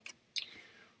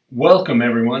Welcome,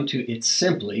 everyone, to It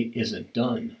Simply Isn't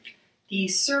Done, the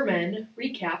Sermon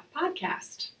Recap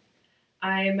Podcast.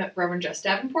 I'm Reverend Jess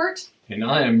Davenport. and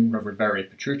I am Reverend Barry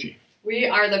Petrucci. We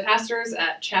are the pastors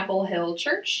at Chapel Hill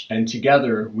Church. And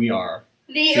together we are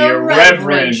The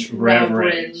Irreverent Reverends.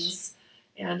 Reverends.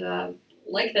 And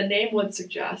like the name would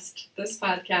suggest, this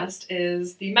podcast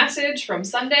is the message from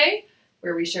Sunday,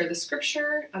 where we share the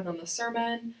scripture and then the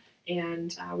sermon,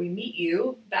 and we meet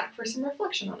you back for some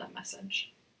reflection on that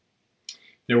message.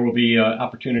 There will be an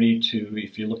opportunity to,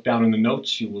 if you look down in the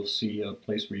notes, you will see a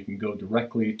place where you can go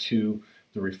directly to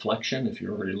the reflection if you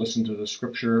already listened to the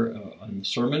scripture and the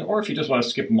sermon, or if you just want to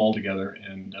skip them all together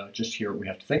and just hear what we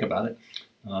have to think about it,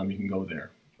 you can go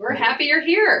there. We're happy you're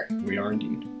here. We are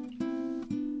indeed.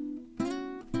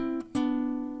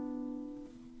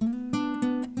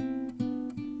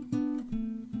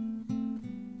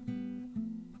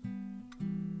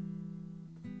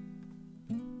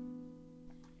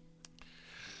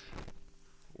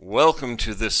 Welcome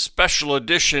to this special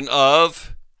edition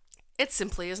of It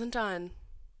Simply Isn't Done.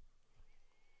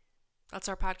 That's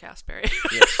our podcast, Barry.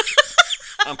 Yes,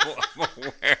 I'm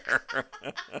aware.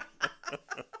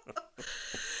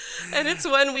 And it's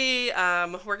when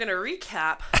we're going to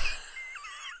recap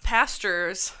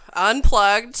Pastors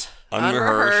Unplugged,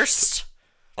 Unrehearsed,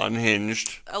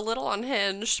 Unhinged, a little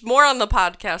unhinged, more on the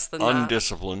podcast than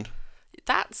undisciplined.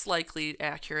 That's likely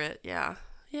accurate, yeah.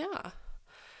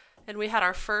 And we had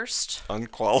our first...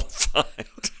 Unqualified.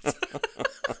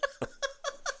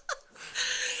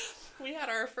 We had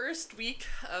our first week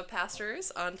of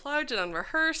Pastors Unplugged and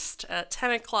Unrehearsed at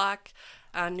 10 o'clock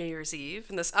on New Year's Eve.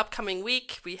 And this upcoming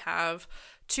week, we have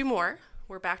two more.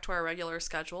 We're back to our regular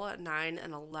schedule at 9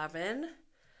 and 11.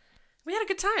 We had a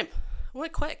good time. It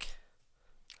went quick.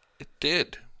 It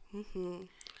did. Mm-hmm.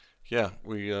 Yeah,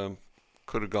 we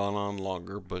could have gone on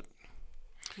longer, but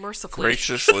Mercifully.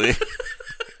 graciously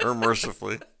or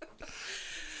mercifully,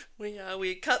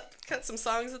 we cut some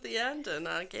songs at the end and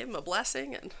gave them a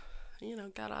blessing and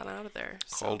got on out of there.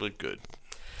 Called it good.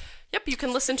 Yep, you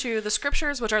can listen to the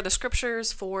scriptures, which are the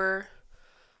scriptures for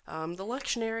the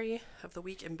lectionary of the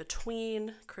week in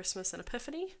between Christmas and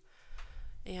Epiphany.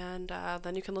 And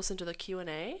then you can listen to the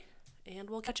Q&A, and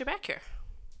we'll catch you back here.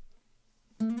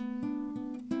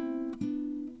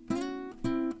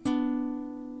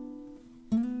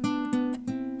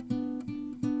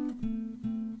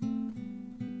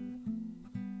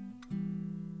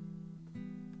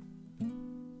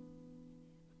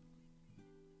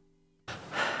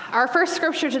 Our first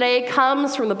scripture today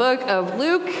comes from the book of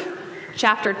Luke,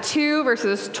 chapter 2,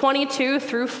 verses 22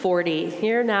 through 40.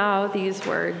 Hear now these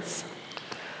words.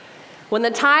 When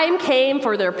the time came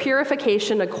for their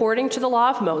purification according to the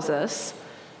law of Moses,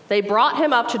 they brought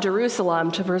him up to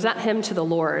Jerusalem to present him to the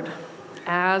Lord.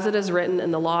 As it is written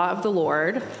in the law of the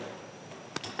Lord,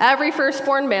 every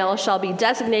firstborn male shall be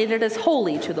designated as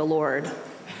holy to the Lord.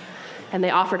 And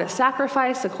they offered a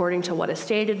sacrifice according to what is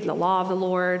stated in the law of the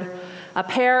Lord, a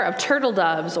pair of turtle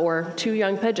doves or 2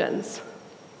 young pigeons.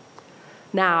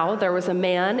 Now there was a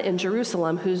man in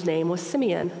Jerusalem whose name was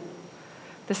Simeon.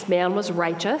 This man was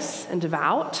righteous and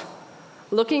devout,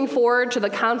 looking forward to the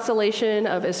consolation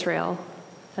of Israel,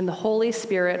 and the Holy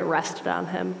Spirit rested on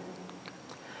him.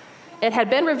 It had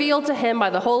been revealed to him by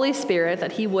the Holy Spirit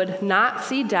that he would not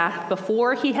see death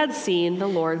before he had seen the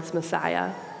Lord's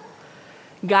Messiah.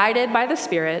 Guided by the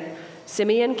Spirit,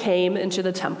 Simeon came into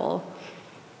the temple.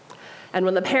 And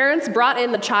when the parents brought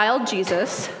in the child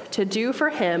Jesus to do for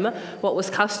him what was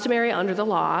customary under the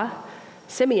law,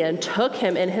 Simeon took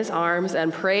him in his arms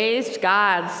and praised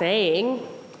God, saying,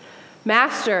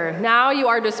 Master, now you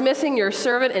are dismissing your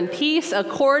servant in peace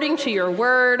according to your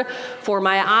word, for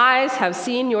my eyes have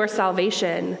seen your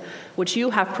salvation, which you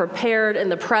have prepared in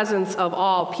the presence of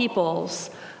all peoples,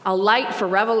 a light for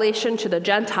revelation to the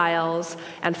Gentiles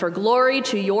and for glory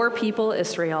to your people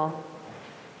Israel.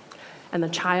 And the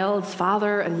child's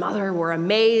father and mother were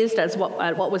amazed at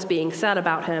what was being said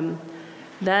about him.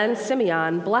 Then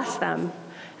Simeon blessed them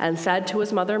and said to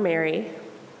his mother Mary,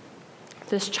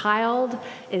 This child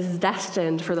is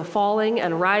destined for the falling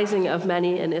and rising of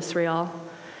many in Israel,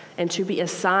 and to be a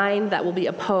sign that will be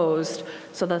opposed,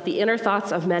 so that the inner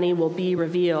thoughts of many will be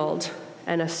revealed,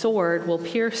 and a sword will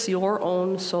pierce your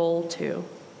own soul too.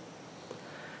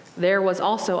 There was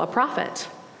also a prophet,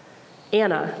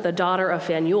 Anna, the daughter of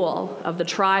Phanuel, of the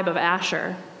tribe of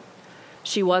Asher.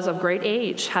 She was of great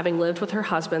age, having lived with her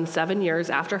husband 7 years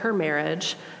after her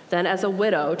marriage, then as a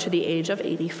widow to the age of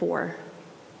 84.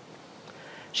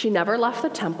 She never left the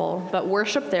temple, but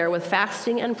worshiped there with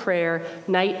fasting and prayer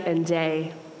night and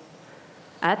day.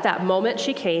 At that moment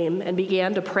she came and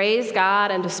began to praise God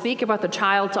and to speak about the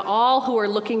child to all who were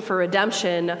looking for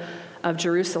redemption of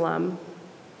Jerusalem.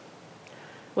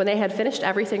 When they had finished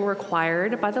everything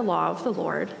required by the law of the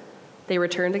Lord, they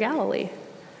returned to Galilee,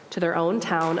 to their own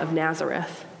town of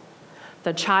Nazareth.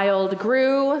 The child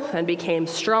grew and became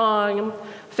strong,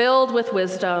 filled with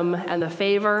wisdom, and the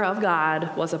favor of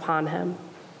God was upon him.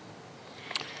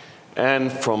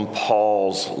 And from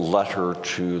Paul's letter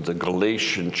to the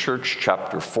Galatian church,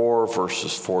 chapter 4,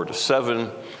 verses 4 to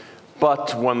 7.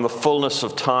 But when the fullness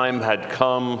of time had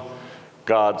come,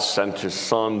 God sent his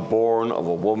Son, born of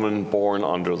a woman born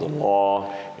under the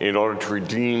law, in order to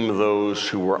redeem those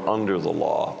who were under the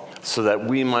law, so that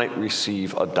we might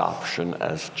receive adoption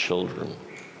as children.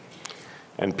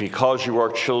 And because you are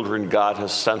children, God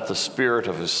has sent the Spirit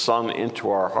of his Son into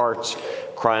our hearts,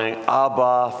 crying,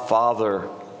 Abba, Father.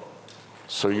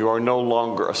 So you are no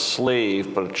longer a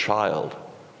slave, but a child.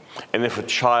 And if a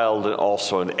child, then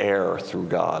also an heir through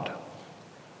God.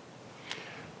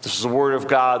 This is the word of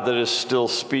God that is still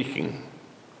speaking.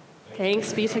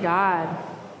 Thanks be to God.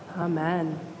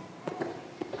 Amen.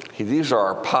 These are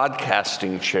our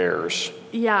podcasting chairs.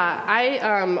 Yeah, I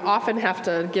often have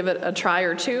to give it a try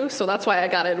or two, so that's why I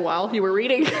got in while you were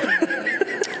reading.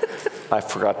 I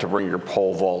forgot to bring your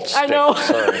pole vault stick. I know.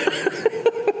 Sorry.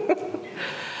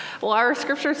 Well, our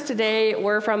scriptures today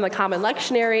were from the Common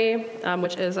Lectionary,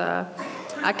 which is a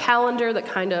calendar that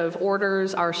kind of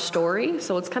orders our story.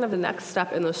 So it's kind of the next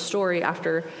step in the story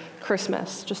after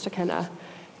Christmas, just to kind of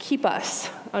keep us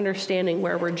understanding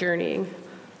where we're journeying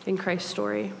in Christ's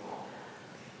story.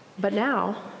 But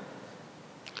now,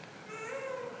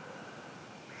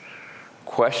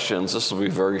 questions. This will be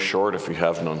very short if you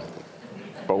have none,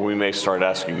 but we may start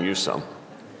asking you some.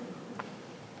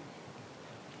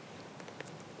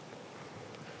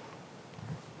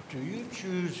 Do you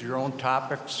choose your own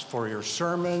topics for your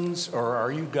sermons, or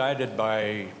are you guided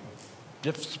by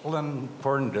discipline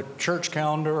according to church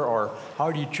calendar, or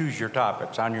how do you choose your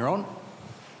topics? On your own?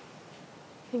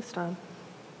 thanks, Tom.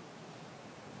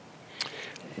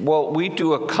 Well, we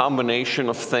do a combination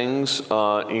of things.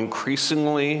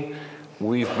 Increasingly,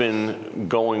 we've been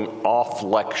going off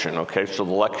lection. Okay, so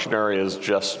the lectionary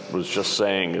was just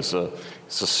saying is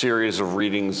it's a series of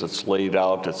readings that's laid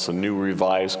out. It's a new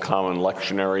revised common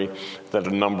lectionary that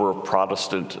a number of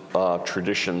Protestant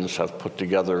traditions have put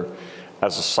together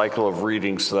as a cycle of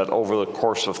readings, so that over the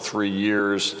course of 3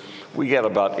 years, we get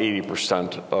about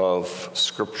 80% of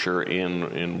Scripture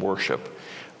in worship.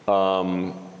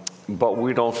 But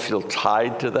we don't feel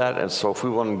tied to that, and so if we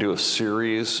want to do a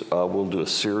series, we'll do a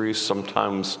series.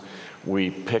 Sometimes we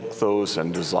pick those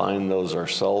and design those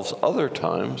ourselves. Other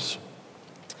times,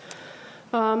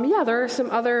 there are some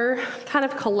other kind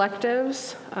of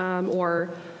collectives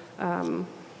or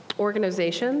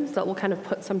organizations that will kind of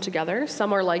put some together.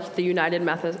 Some are like the United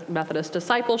Methodist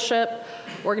Discipleship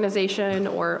Organization,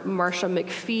 or Marsha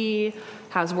McPhee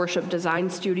has Worship Design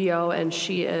Studio, and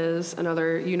she is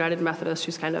another United Methodist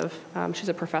who's kind of, she's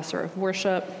a professor of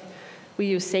worship. We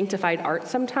use Sanctified Art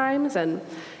sometimes, and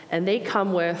they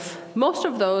come with, most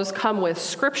of those come with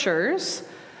scriptures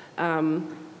and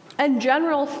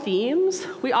general themes.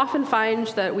 We often find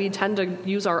that we tend to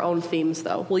use our own themes,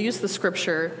 though. We'll use the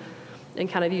scripture and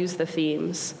kind of use the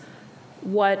themes.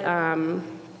 What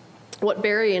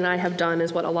Barry and I have done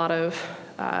is what a lot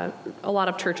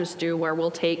of churches do, where we'll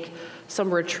take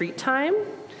some retreat time,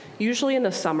 usually in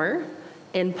the summer,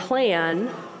 and plan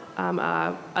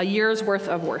a year's worth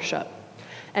of worship.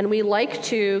 And we like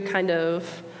to kind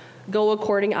of go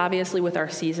according, obviously, with our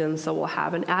seasons. So we'll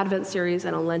have an Advent series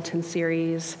and a Lenten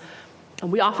series.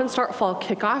 And we often start fall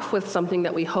kickoff with something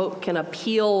that we hope can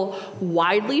appeal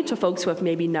widely to folks who have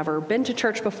maybe never been to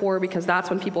church before, because that's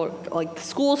when people are, like,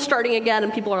 school's starting again,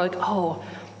 and people are like, oh,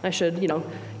 I should,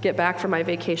 get back from my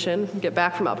vacation, get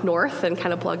back from up north, and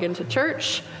kind of plug into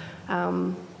church. There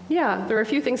are a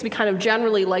few things we kind of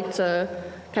generally like to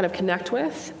kind of connect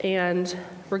with. And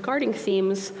regarding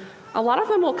themes, a lot of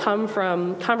them will come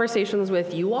from conversations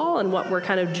with you all and what we're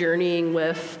kind of journeying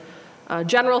with,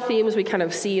 general themes we kind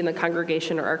of see in the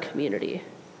congregation or our community.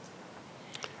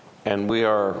 and we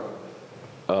are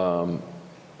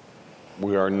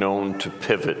known to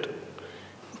pivot.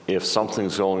 If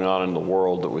something's going on in the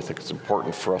world that we think it's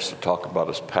important for us to talk about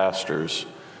as pastors,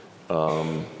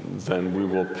 then we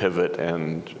will pivot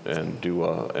and do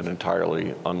an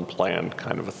entirely unplanned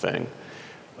kind of a thing.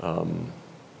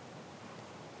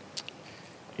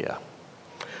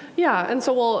 Yeah, and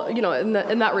so we'll,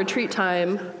 in that retreat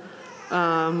time,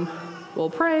 we'll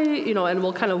pray, and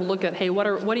we'll kind of look at, hey,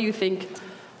 what do you think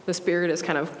the Spirit is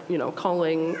kind of,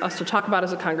 calling us to talk about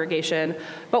as a congregation,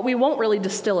 but we won't really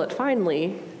distill it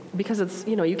finely because it's,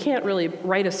 you can't really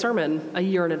write a sermon a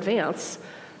year in advance.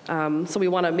 So we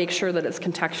want to make sure that it's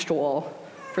contextual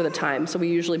for the time. So we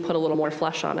usually put a little more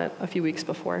flesh on it a few weeks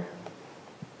before.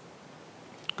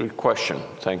 Good question.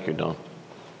 Thank you, Don.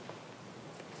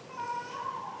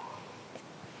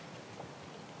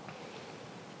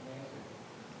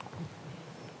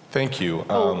 Thank you.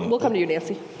 We'll come to you,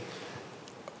 Nancy.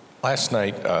 Last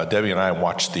night, Debbie and I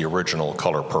watched the original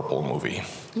Color Purple movie.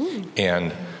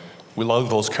 And we love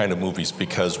those kind of movies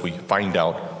because we find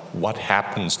out what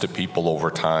happens to people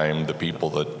over time, the people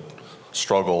that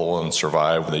struggle and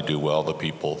survive, they do well, the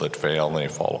people that fail and they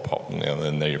fall apart,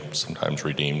 and they're sometimes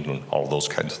redeemed and all those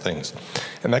kinds of things.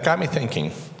 And that got me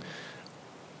thinking,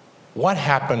 what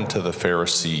happened to the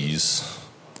Pharisees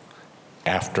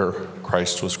after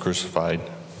Christ was crucified?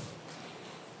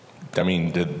 I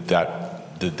mean, did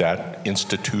that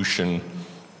institution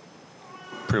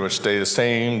pretty much stay the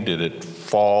same? Did it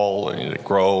fall? Did it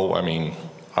grow? I mean,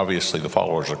 obviously the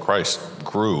followers of Christ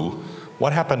grew.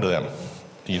 What happened to them?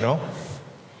 Do you know?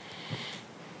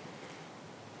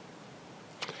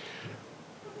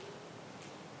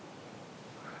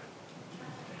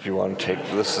 Do you want to take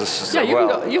this? Yeah,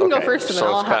 you can go first, and then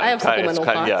I have supplemental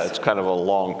thoughts. Yeah, it's kind of a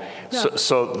long. Yeah.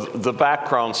 So the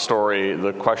background story,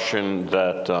 the question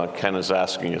that Ken is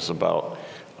asking is about.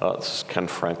 This is Ken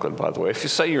Franklin, by the way. If you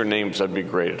say your names, that'd be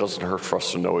great. It doesn't hurt for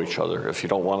us to know each other. If you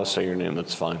don't want to say your name,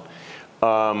 that's fine.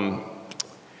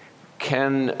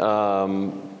 Ken,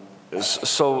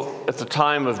 so at the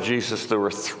time of Jesus, there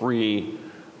were three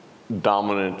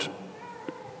dominant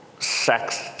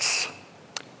sects.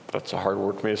 That's a hard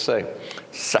word for me to say.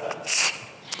 Sects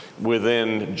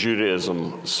within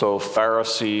Judaism. So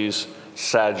Pharisees,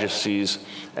 Sadducees,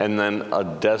 and then a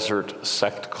desert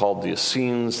sect called the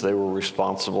Essenes. They were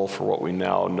responsible for what we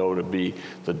now know to be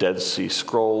the Dead Sea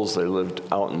Scrolls. They lived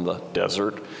out in the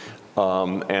desert,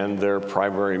 and their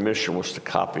primary mission was to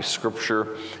copy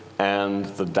Scripture and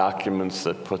the documents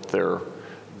that put their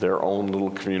own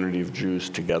little community of Jews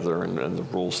together and the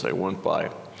rules they went by.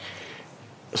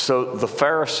 So the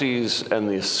Pharisees and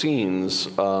the Essenes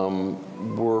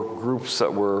were groups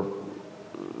that were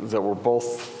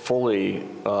both fully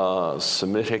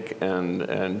Semitic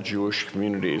and Jewish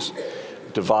communities.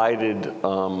 Divided,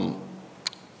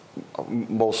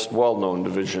 most well-known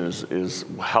division is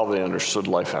how they understood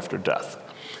life after death.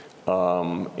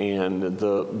 And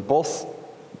both,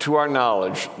 to our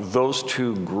knowledge, those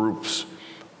two groups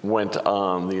went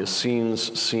on. The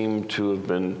Essenes seem to have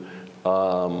been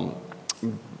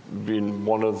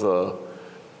one of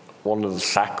the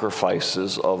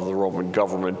sacrifices of the Roman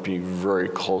government, being very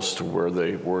close to where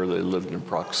they lived in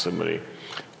proximity.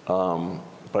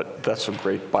 But that's a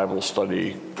great Bible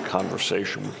study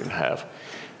conversation we can have.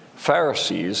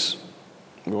 Pharisees,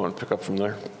 you want to pick up from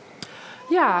there?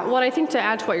 Yeah, well, I think to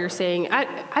add to what you're saying,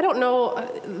 I don't know,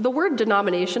 the word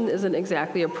denomination isn't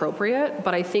exactly appropriate,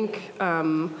 but I think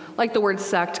like the word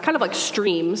sect, kind of like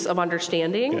streams of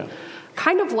understanding. Yeah.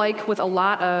 Kind of like with a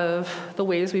lot of the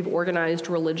ways we've organized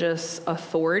religious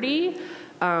authority,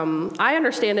 I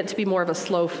understand it to be more of a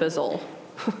slow fizzle.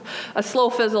 A slow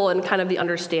fizzle in kind of the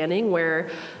understanding where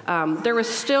there was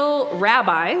still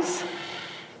rabbis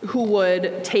who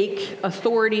would take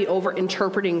authority over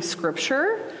interpreting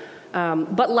Scripture,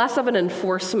 but less of an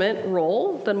enforcement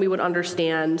role than we would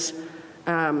understand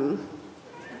the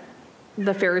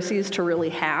Pharisees to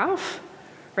really have.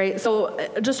 Right, so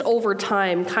just over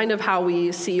time, kind of how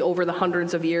we see over the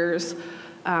hundreds of years,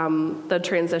 the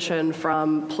transition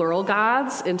from plural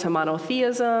gods into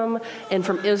monotheism, and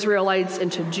from Israelites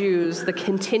into Jews, the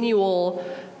continual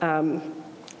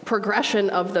progression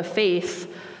of the faith,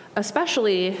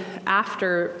 especially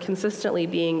after consistently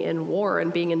being in war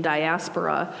and being in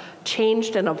diaspora,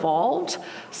 changed and evolved,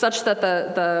 such that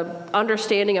the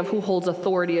understanding of who holds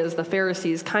authority as the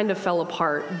Pharisees kind of fell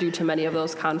apart due to many of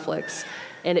those conflicts.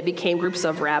 And it became groups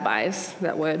of rabbis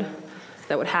that would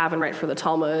have and write for the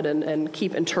Talmud and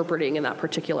keep interpreting in that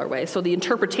particular way. So the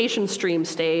interpretation stream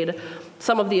stayed.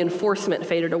 Some of the enforcement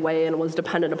faded away and was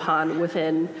dependent upon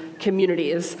within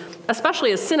communities,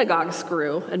 especially as synagogues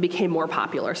grew and became more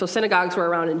popular. So synagogues were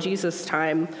around in Jesus'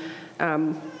 time,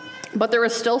 but there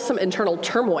was still some internal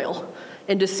turmoil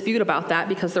and dispute about that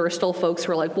because there were still folks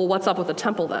who were like, well, what's up with the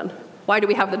temple then? Why do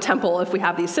we have the temple if we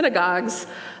have these synagogues?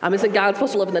 Isn't God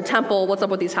supposed to live in the temple? What's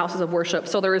up with these houses of worship?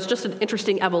 So there is just an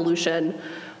interesting evolution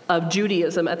of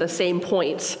Judaism at the same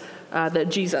point that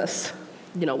Jesus,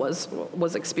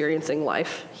 was experiencing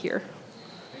life here.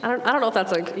 I don't know if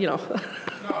that's like, No.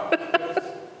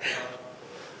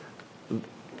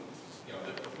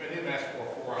 They didn't ask for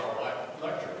 4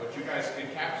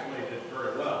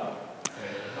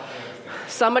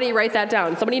 Somebody write that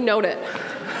down. Somebody note it.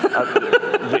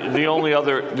 The only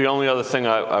other thing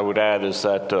I would add is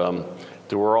that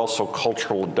there were also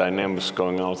cultural dynamics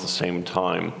going on at the same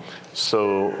time.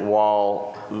 So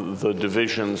while the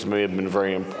divisions may have been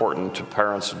very important to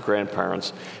parents and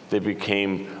grandparents, they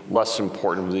became less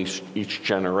important with each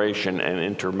generation, and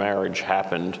intermarriage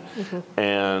happened,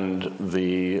 and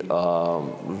the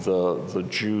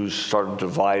Jews started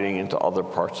dividing into other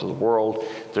parts of the world.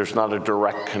 There's not a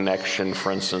direct connection,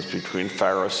 for instance, between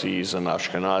Pharisees and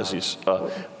Ashkenazis,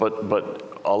 but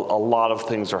a lot of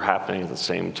things are happening at the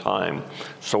same time.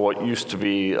 So what used to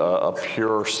be a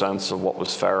pure sense of what was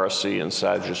Pharisee and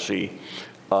Sadducee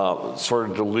sort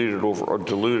of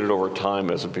diluted over time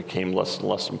as it became less and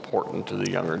less important to the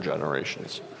younger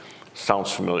generations.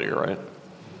 Sounds familiar, right?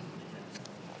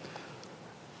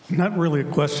 Not really a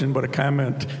question, but a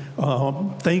comment.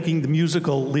 Thanking the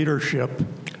musical leadership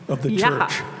of the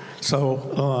church.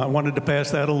 So I wanted to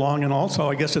pass that along. And also,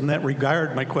 I guess in that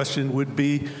regard, my question would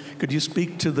be, could you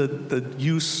speak to the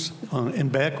use and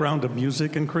background of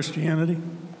music in Christianity?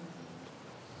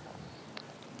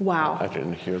 Wow. I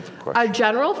didn't hear the question. A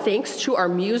general thanks to our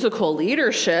musical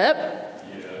leadership.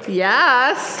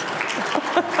 Yes.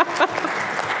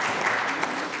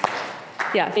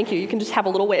 Yeah, thank you. You can just have a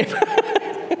little wave.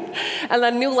 And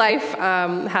then New Life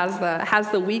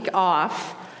has the week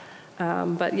off.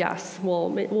 But yes, we'll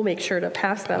make sure to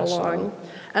pass that along.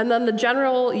 And then the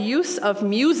general use of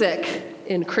music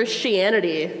in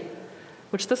Christianity,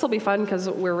 which this will be fun because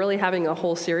we're really having a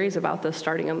whole series about this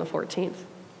starting on the 14th.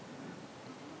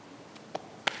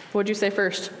 What would you say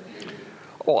first?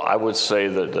 Well, I would say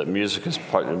that music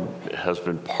has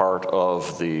been part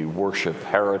of the worship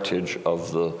heritage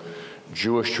of the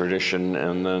Jewish tradition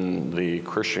and then the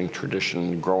Christian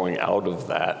tradition growing out of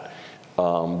that.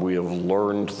 We have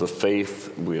learned the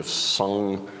faith, we have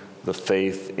sung the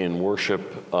faith in worship,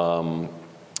 and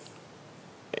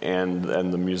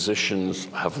the musicians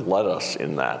have led us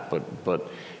in that. But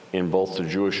in both the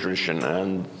Jewish tradition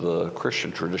and the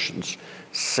Christian traditions,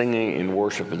 singing in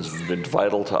worship has been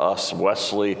vital to us.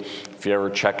 Wesley, if you ever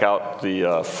check out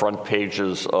the front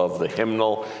pages of the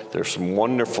hymnal, there's some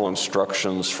wonderful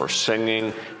instructions for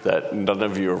singing that none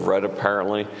of you have read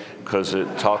apparently, because it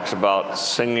talks about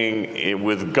singing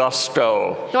with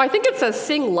gusto. No, I think it says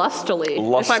sing lustily.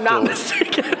 If I'm not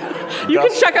mistaken. You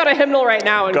can check out a hymnal right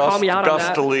now and call me out on that.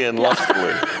 Gustily and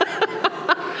lustily.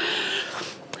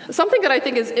 Something that I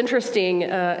think is interesting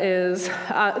is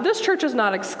this church is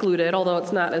not excluded, although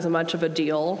it's not as much of a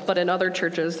deal, but in other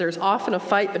churches there's often a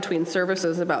fight between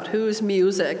services about whose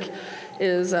music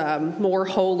is more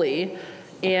holy.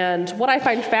 And what I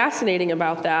find fascinating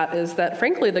about that is that,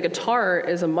 frankly, the guitar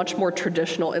is a much more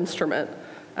traditional instrument,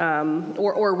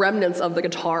 or remnants of the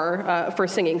guitar for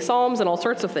singing psalms and all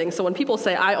sorts of things. So when people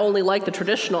say, I only like the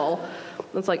traditional,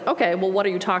 it's like, okay, well, what are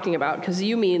you talking about? Because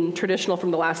you mean traditional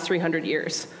from the last 300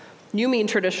 years. You mean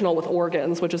traditional with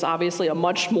organs, which is obviously a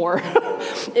much more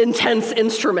intense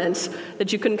instrument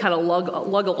that you couldn't kind of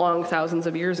lug along thousands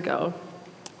of years ago.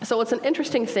 So it's an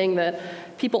interesting thing that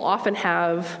people often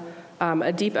have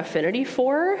a deep affinity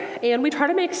for, and we try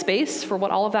to make space for what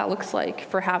all of that looks like,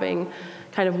 for having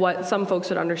kind of what some folks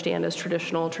would understand as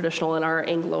traditional in our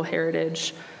Anglo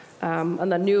heritage,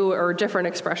 and the new or different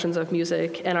expressions of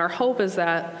music. And our hope is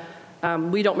that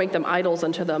we don't make them idols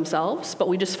unto themselves, but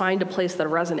we just find a place that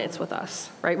resonates with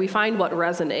us, right? We find what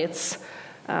resonates,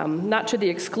 not to the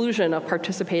exclusion of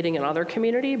participating in other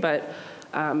community, but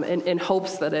in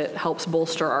hopes that it helps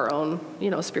bolster our own,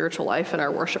 spiritual life and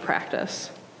our worship practice.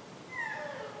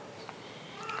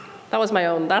 That's my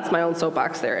own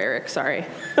soapbox there, Eric, sorry.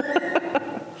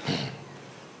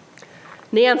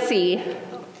 Nancy.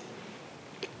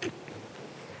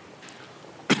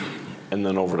 And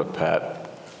then over to Pat.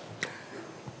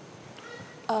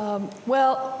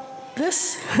 Well,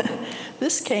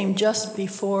 this came just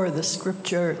before the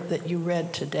scripture that you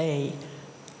read today.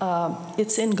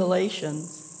 It's in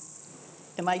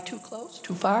Galatians. Am I too close?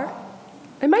 Too far?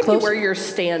 It might Close? be where you're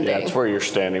standing. Yeah, it's where you're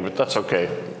standing, but that's okay.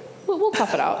 We'll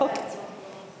tough it out. Okay.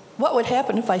 What would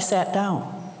happen if I sat down?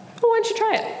 Well, why don't you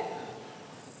try it?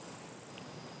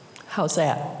 How's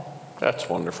that? That's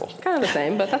wonderful. Kind of the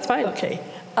same, but that's fine. Okay.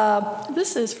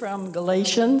 This is from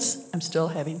Galatians. I'm still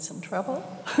having some trouble.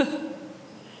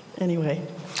 Anyway.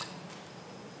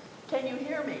 Can you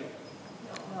hear me?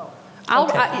 No.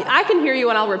 I can hear you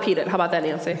and I'll repeat it. How about that,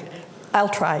 Nancy? I'll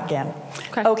try again.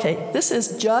 Okay. Okay, this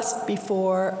is just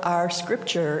before our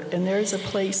scripture, and there's a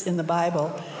place in the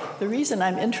Bible. The reason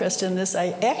I'm interested in this, I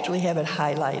actually have it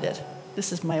highlighted.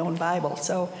 This is my own Bible.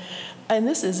 And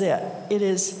this is it. It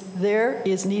is, there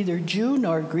is neither Jew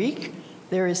nor Greek,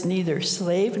 There is neither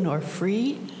slave nor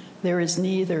free. There is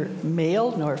neither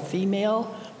male nor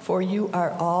female, for you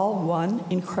are all one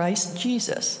in Christ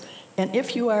Jesus. And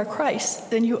if you are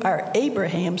Christ, then you are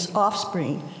Abraham's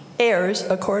offspring, heirs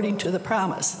according to the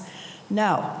promise.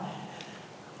 Now,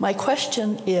 my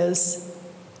question is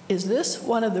this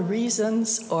one of the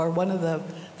reasons or one of the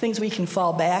things we can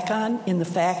fall back on in the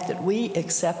fact that we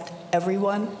accept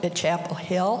everyone at Chapel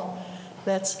Hill?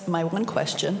 That's my one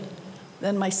question.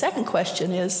 Then my second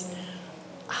question is,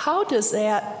 how does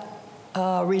that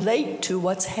relate to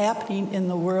what's happening in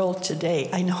the world today?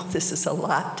 I know this is a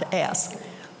lot to ask,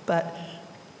 but...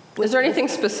 Is there anything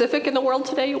specific in the world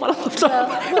today you want to lift up?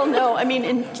 Well, no, I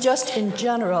mean, just in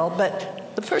general,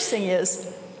 but the first thing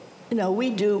is,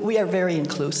 we are very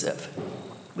inclusive.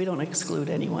 We don't exclude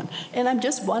anyone. And I'm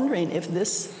just wondering if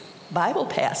this Bible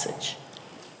passage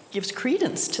gives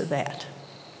credence to that.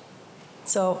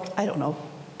 So, I don't know.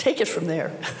 Take it from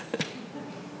there.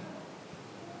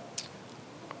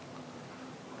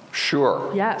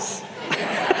 Sure. Yes.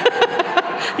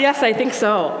 Yes, I think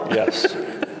so. Yes.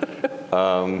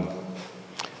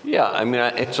 Yeah, I mean,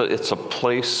 it's a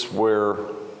place where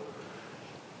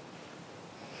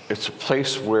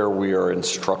we are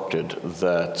instructed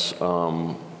that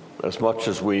as much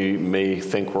as we may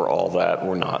think we're all that,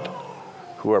 we're not.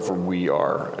 Whoever we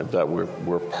are, that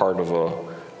we're part of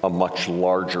a much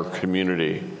larger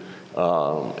community,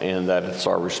 and that it's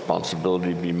our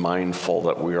responsibility to be mindful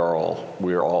that we are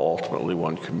all ultimately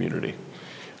one community.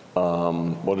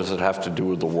 What does it have to do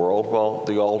with the world? Well,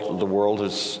 the world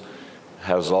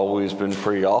has always been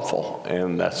pretty awful,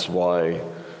 and that's why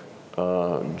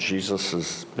Jesus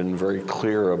has been very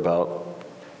clear about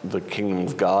the kingdom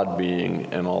of God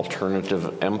being an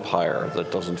alternative empire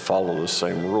that doesn't follow the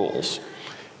same rules,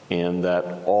 and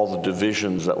that all the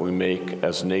divisions that we make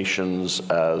as nations,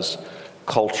 as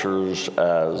cultures,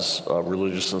 as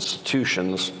religious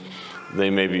institutions, they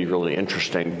may be really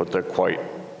interesting, but they're quite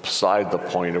beside the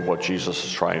point of what Jesus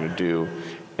is trying to do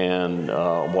and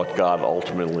what God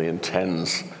ultimately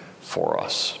intends for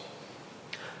us.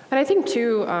 And I think,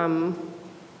 too,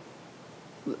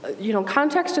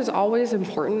 context is always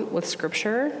important with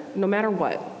Scripture, no matter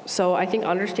what. So I think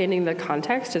understanding the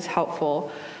context is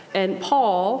helpful. And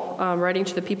Paul, writing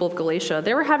to the people of Galatia,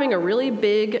 they were having a really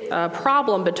big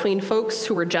problem between folks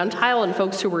who were Gentile and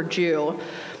folks who were Jew.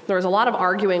 There was a lot of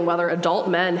arguing whether adult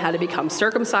men had to become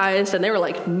circumcised, and they were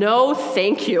like, no,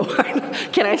 thank you.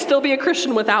 Can I still be a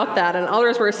Christian without that? And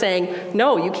others were saying,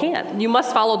 no, you can't. You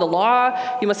must follow the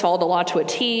law. You must follow the law to a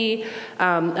T.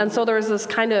 And so there was this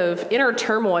kind of inner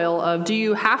turmoil of, do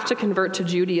you have to convert to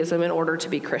Judaism in order to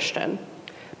be Christian?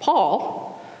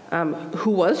 Paul,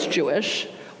 who was Jewish,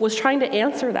 was trying to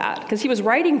answer that because he was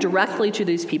writing directly to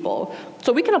these people.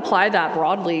 So we can apply that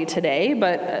broadly today,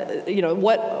 but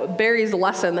what Barry's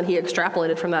lesson that he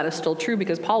extrapolated from that is still true,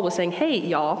 because Paul was saying, hey,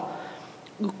 y'all,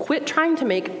 quit trying to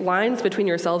make lines between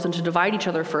yourselves and to divide each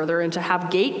other further and to have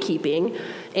gatekeeping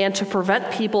and to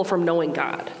prevent people from knowing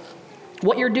God.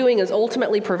 What you're doing is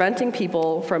ultimately preventing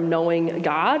people from knowing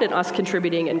God and us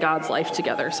contributing in God's life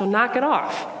together. So knock it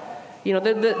off.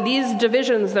 These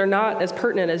divisions, they're not as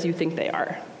pertinent as you think they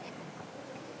are.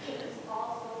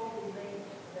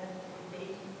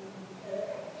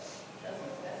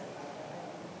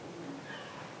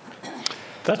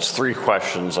 That's 3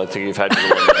 questions. I think you've had your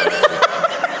limit.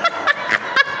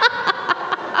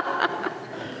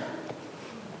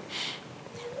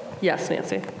 Yes,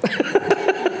 Nancy.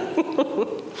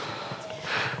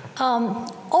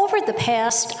 Over the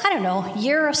past,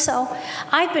 year or so,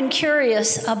 I've been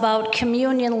curious about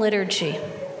communion liturgy.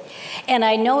 And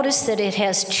I noticed that it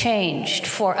has changed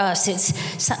for us.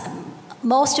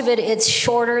 Most of it's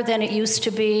shorter than it used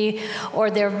to be,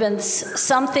 or there have been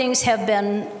some things have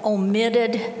been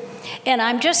omitted. And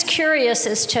I'm just curious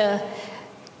as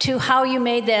to how you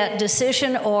made that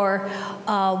decision, or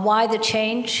why the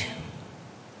change.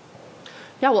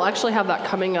 Yeah, we'll actually have that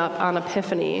coming up on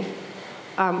Epiphany.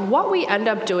 What we end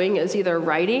up doing is either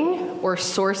writing or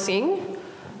sourcing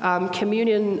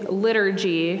communion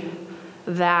liturgy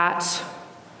that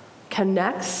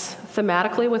connects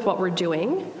thematically with what we're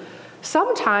doing.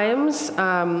 Sometimes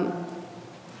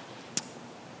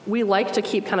we like to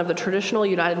keep kind of the traditional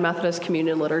United Methodist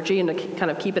communion liturgy and to kind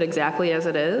of keep it exactly as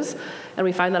it is, and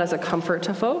we find that as a comfort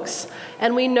to folks.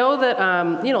 And we know that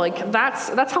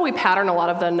that's how we pattern a lot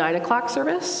of the 9 o'clock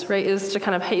service, right? Is to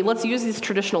kind of, hey, let's use this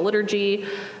traditional liturgy,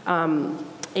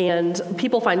 and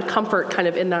people find comfort kind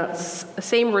of in that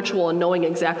same ritual and knowing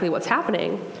exactly what's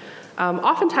happening.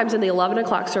 Oftentimes in the 11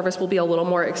 o'clock service, we'll be a little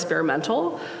more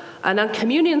experimental. And on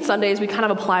Communion Sundays, we kind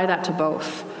of apply that to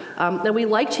both. And we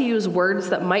like to use words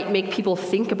that might make people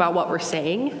think about what we're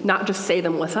saying, not just say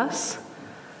them with us.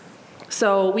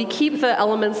 So we keep the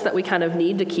elements that we kind of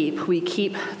need to keep. We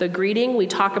keep the greeting, we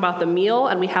talk about the meal,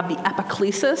 and we have the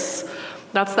epiclesis.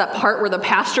 That's that part where the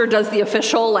pastor does the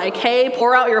official, like, hey,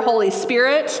 pour out your Holy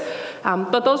Spirit.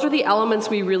 But those are the elements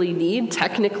we really need,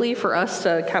 technically, for us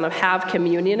to kind of have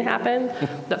communion happen.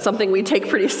 That's something we take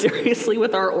pretty seriously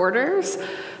with our orders.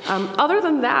 Other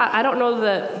than that, I don't know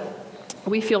that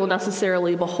we feel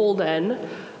necessarily beholden.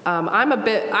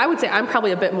 I would say I'm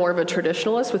probably a bit more of a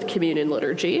traditionalist with communion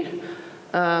liturgy.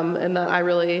 And that I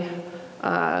really,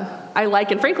 I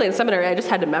like, and frankly in seminary I just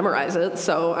had to memorize it,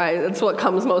 so it's what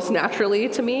comes most naturally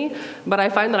to me. But I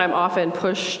find that I'm often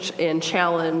pushed and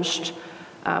challenged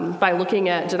by looking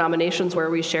at denominations where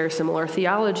we share similar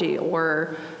theology,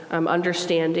 or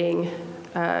understanding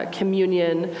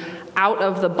communion out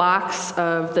of the box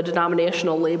of the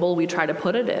denominational label we try to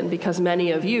put it in, because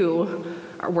many of you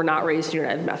were not raised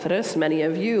United Methodist. Many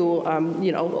of you,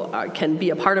 can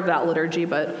be a part of that liturgy,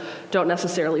 but don't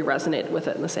necessarily resonate with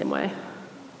it in the same way.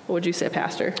 What would you say,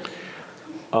 Pastor?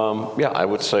 I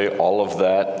would say all of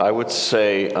that. I would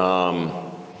say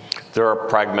there are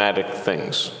pragmatic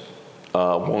things.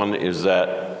 One is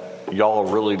that y'all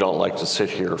really don't like to sit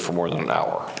here for more than an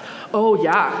hour. Oh,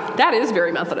 yeah. That is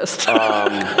very Methodist. And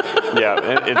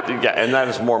that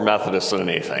is more Methodist than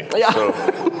anything. Yeah. So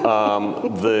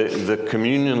the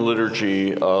communion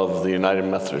liturgy of the United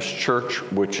Methodist Church,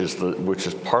 which is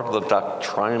part of the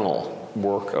doctrinal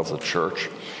work of the church,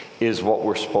 is what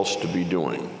we're supposed to be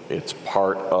doing. It's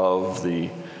part of the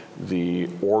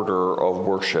order of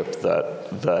worship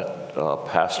that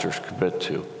pastors commit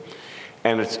to,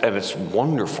 and it's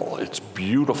wonderful. It's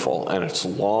beautiful, and it's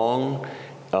long.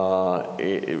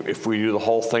 If we do the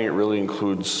whole thing, it really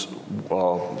includes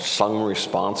sung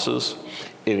responses.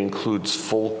 It includes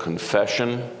full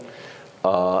confession,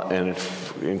 and it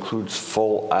includes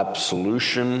full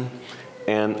absolution.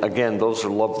 And again, those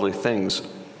are lovely things,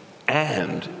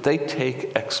 and they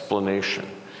take explanation.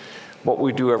 What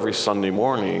we do every Sunday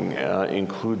morning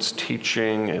includes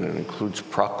teaching, and it includes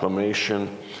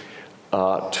proclamation.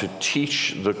 To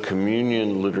teach the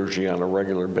communion liturgy on a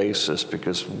regular basis,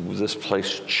 because this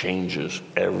place changes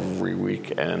every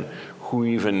week, and who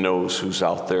even knows who's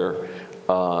out there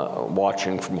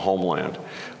watching from homeland.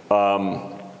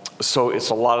 So it's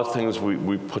a lot of things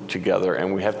we put together,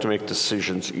 and we have to make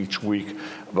decisions each week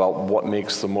about what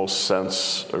makes the most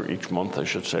sense, or each month I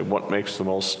should say, what makes the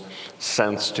most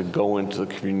sense to go into the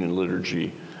communion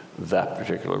liturgy that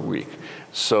particular week.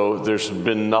 So there's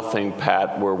been nothing,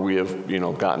 Pat, where we have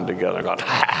gotten together and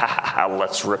gone,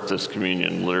 let's rip this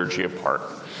communion liturgy apart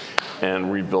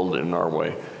and rebuild it in our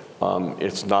way.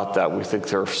 It's not that. We think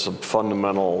there are some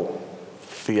fundamental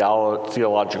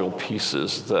theological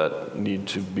pieces that need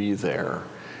to be there.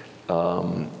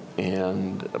 I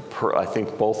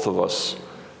think both of us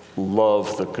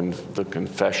love the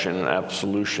confession and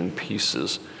absolution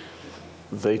pieces.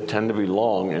 They tend to be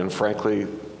long, and frankly,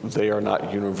 they are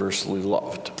not universally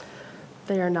loved.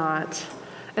 They are not.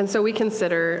 And so we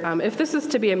consider, if this is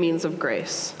to be a means of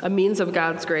grace, a means of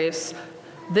God's grace,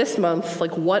 this month,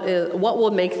 what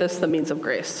will make this the means of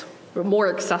grace?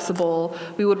 More accessible.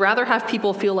 We would rather have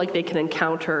people feel like they can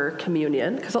encounter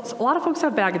communion, because a lot of folks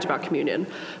have baggage about communion.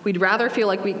 We'd rather feel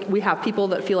like we have people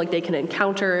that feel like they can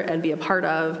encounter and be a part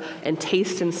of and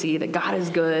taste and see that God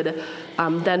is good,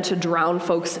 than to drown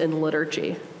folks in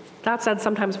liturgy. That said,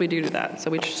 sometimes we do that,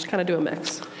 so we just kind of do a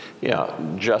mix. Yeah,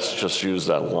 Jess just used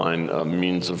that line,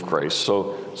 means of grace.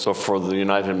 So for the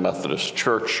United Methodist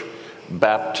Church,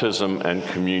 baptism and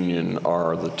communion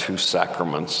are the two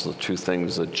sacraments, the two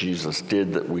things that Jesus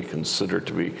did that we consider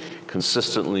to be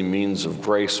consistently means of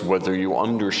grace, whether you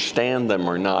understand them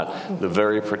or not. The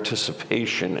very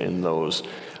participation in those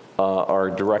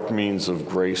are direct means of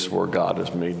grace where God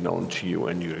is made known to you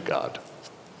and you to God.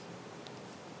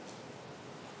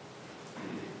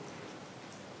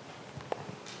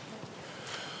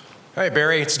 Hey,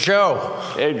 Barry, it's Joe.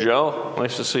 Hey, Joe.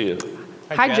 Nice to see you.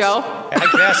 Hi, Joe.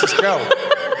 Hi, Jess. It's Joe.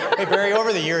 Hey, Barry,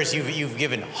 over the years, you've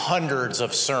given hundreds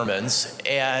of sermons.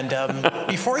 And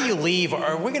before you leave,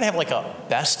 are we going to have like a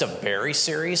Best of Barry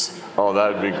series? Oh,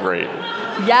 that would be great.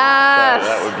 Yes.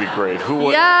 That would be great. Who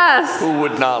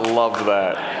would not love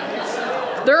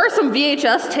that? There are some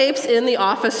VHS tapes in the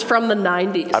office from the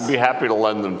 90s. I'd be happy to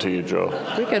lend them to you,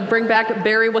 Joe. We could bring back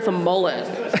Barry with a mullet.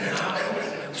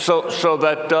 So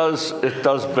that does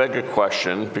beg a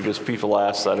question, because people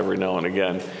ask that every now and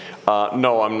again.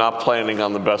 No, I'm not planning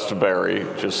on the Best of Barry,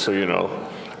 just so you know.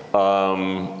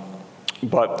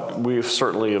 But we've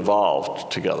certainly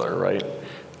evolved together, right?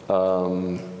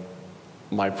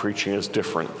 my preaching is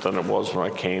different than it was when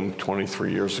I came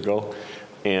 23 years ago.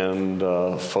 And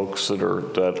folks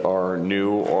that are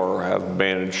new or have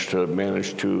managed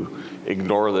to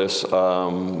ignore this,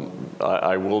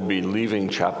 I will be leaving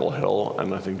Chapel Hill,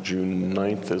 and I think June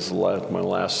 9th is my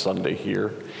last Sunday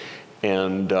here.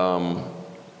 And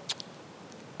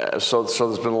so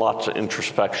there's been lots of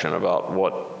introspection about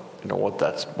what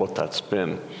that's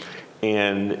been.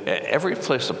 And every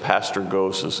place a pastor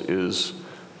goes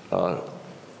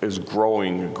is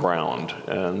growing ground,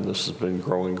 and this has been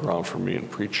growing ground for me in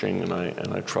preaching, and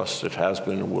I trust it has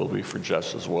been and will be for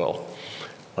Jess as well,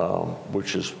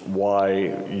 which is why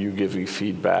you giving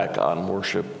feedback on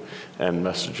worship and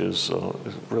messages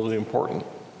is really important.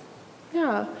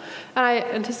 Yeah, and I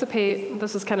anticipate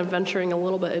this is kind of venturing a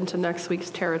little bit into next week's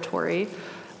territory,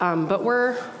 but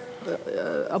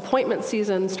appointment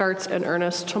season starts in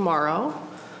earnest tomorrow.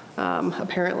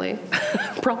 Apparently,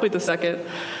 probably the second.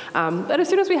 But as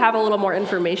soon as we have a little more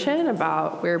information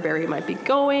about where Barry might be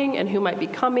going and who might be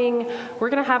coming, we're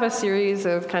going to have a series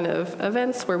of kind of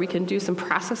events where we can do some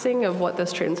processing of what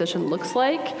this transition looks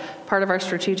like, part of our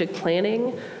strategic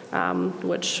planning,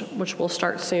 which will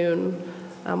start soon.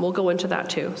 We'll go into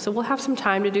that too. So we'll have some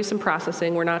time to do some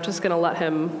processing. We're not just going to let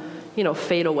him,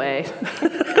 fade away.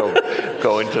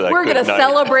 Go into that. We're going to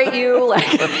celebrate you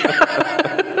like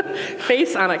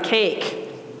face on a cake.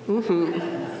 Mm-hmm.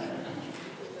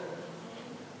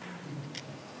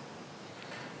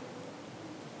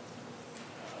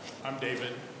 I'm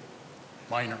David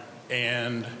Miner,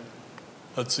 and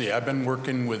let's see, I've been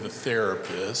working with a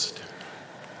therapist,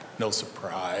 no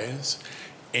surprise,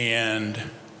 and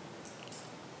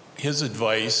his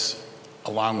advice,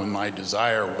 along with my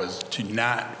desire, was to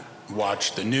not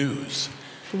watch the news.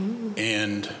 Mm-hmm.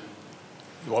 And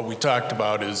what we talked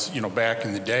about is, back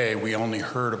in the day, we only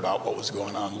heard about what was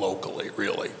going on locally,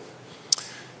 really.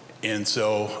 And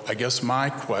so I guess my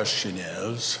question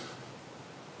is,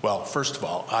 well, first of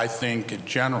all, I think in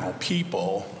general,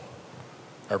 people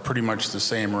are pretty much the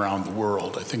same around the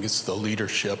world. I think it's the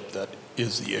leadership that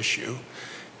is the issue.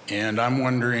 And I'm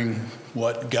wondering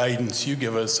what guidance you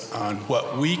give us on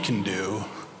what we can do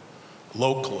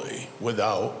locally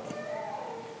without,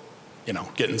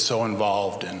 getting so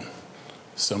involved in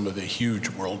some of the huge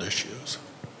world issues.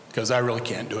 Because I really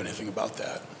can't do anything about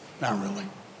that. Not really.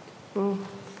 Mm.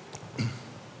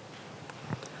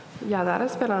 Yeah, that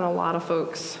has been on a lot of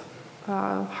folks'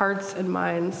 hearts and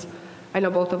minds. I know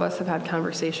both of us have had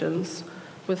conversations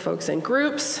with folks in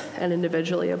groups and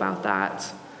individually about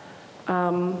that.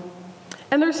 And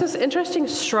there's this interesting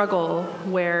struggle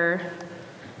where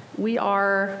we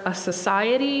are a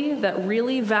society that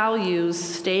really values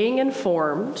staying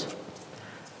informed,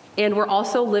 and we're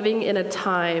also living in a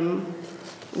time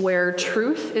where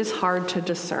truth is hard to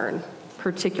discern,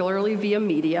 particularly via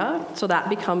media, so that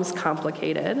becomes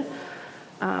complicated.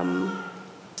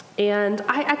 And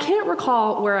I can't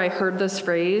recall where I heard this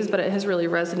phrase, but it has really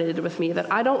resonated with me,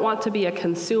 that I don't want to be a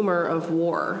consumer of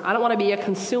war. I don't want to be a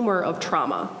consumer of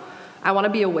trauma. I want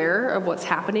to be aware of what's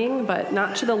happening, but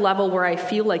not to the level where I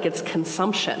feel like it's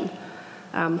consumption,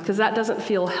 because that doesn't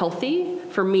feel healthy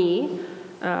for me.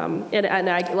 And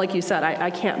I, like you said,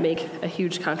 I can't make a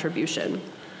huge contribution.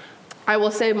 I will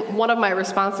say one of my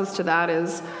responses to that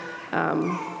is,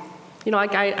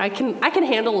 I can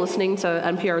handle listening to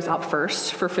NPR's Up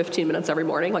First for 15 minutes every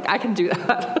morning. Like, I can do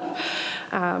that.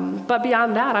 But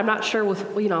beyond that, I'm not sure with,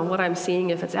 what I'm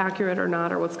seeing, if it's accurate or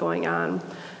not, or what's going on.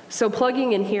 So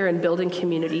plugging in here and building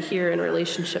community here and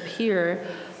relationship here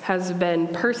has been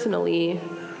personally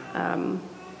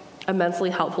immensely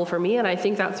helpful for me, and I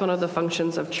think that's one of the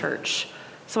functions of church.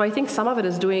 So I think some of it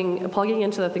is plugging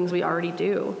into the things we already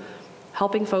do.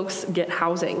 Helping folks get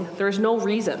housing. There is no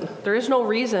reason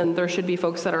there should be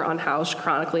folks that are unhoused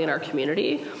chronically in our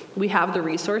community. We have the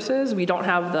resources, we don't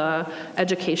have the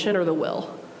education or the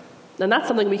will. And that's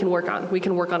something we can work on. We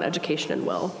can work on education and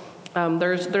will.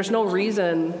 There's no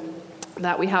reason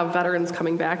that we have veterans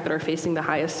coming back that are facing the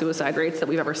highest suicide rates that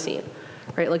we've ever seen.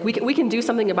 Right? Like, we can do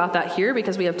something about that here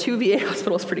because we have 2 VA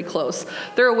hospitals pretty close.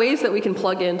 There are ways that we can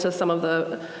plug into some of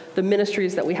the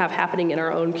ministries that we have happening in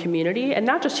our own community, and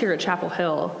not just here at Chapel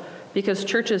Hill, because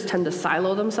churches tend to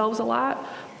silo themselves a lot.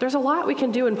 There's a lot we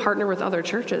can do and partner with other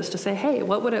churches to say, hey,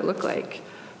 what would it look like?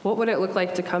 What would it look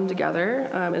like to come together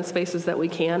in spaces that we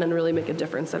can and really make a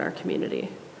difference in our community?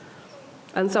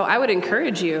 And so I would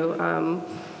encourage you,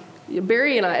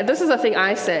 Barry and I, this is a thing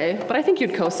I say, but I think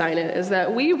you'd co-sign it, is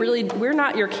that we're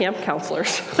not your camp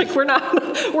counselors. Like, we're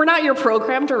not your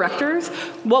program directors.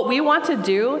 What we want to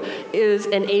do is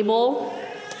enable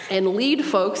and lead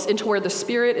folks into where the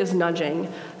Spirit is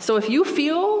nudging. So if you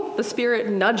feel the Spirit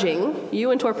nudging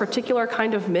you into a particular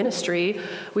kind of ministry,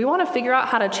 we want to figure out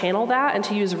how to channel that and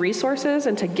to use resources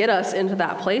and to get us into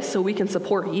that place so we can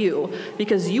support you,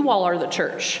 because you all are the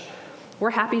church. We're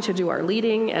happy to do our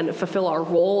leading and fulfill our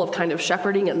role of kind of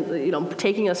shepherding and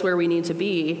taking us where we need to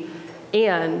be.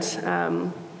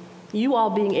 And you all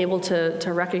being able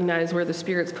to recognize where the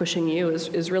Spirit's pushing you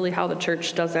is really how the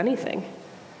church does anything.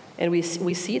 And we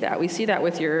see that. We see that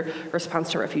with your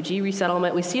response to refugee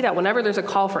resettlement. We see that whenever there's a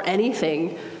call for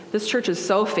anything, this church is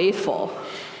so faithful.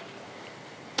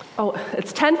 Oh,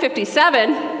 it's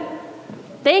 10:57.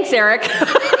 Thanks, Eric.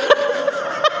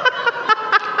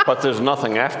 But there's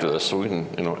nothing after this, so we can,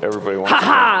 everybody wants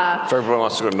if everybody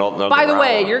wants to go another By the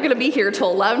way, round. you're going to be here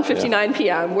till 11:59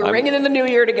 p.m. We're ringing in the new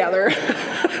year together.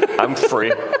 I'm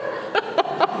free.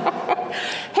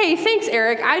 Hey, thanks,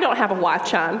 Eric. I don't have a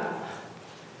watch on.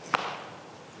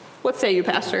 What say you,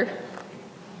 Pastor?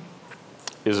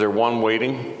 Is there one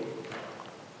waiting?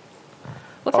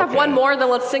 Let's have one more,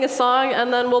 then let's sing a song,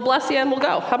 and then we'll bless you and we'll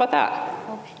go. How about that?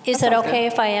 Is it okay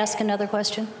if I ask another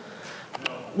question?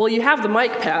 Well, you have the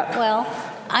mic, Pat. Well,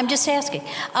 I'm just asking.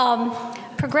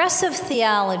 Progressive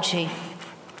theology,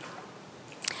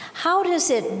 how does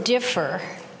it differ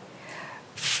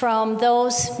from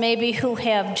those maybe who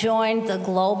have joined the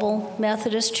global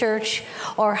Methodist Church?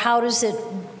 Or how is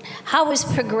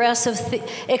progressive,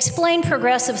 explain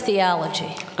progressive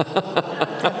theology.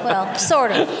 Well,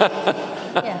 sort of.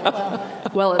 Yeah,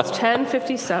 well, it's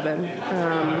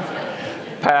 10:57.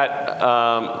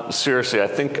 Pat, seriously, I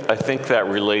think that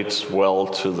relates well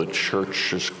to the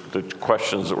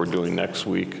questions that we're doing next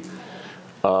week.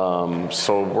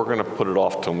 So we're going to put it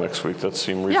off till next week. That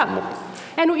seems reasonable. Yeah.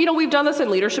 And, we've done this in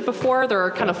leadership before. There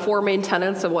are kind of four main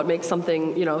tenets of what makes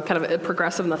something, kind of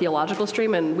progressive in the theological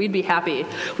stream, and we'd be happy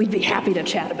to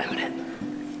chat about it.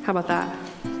 How about that?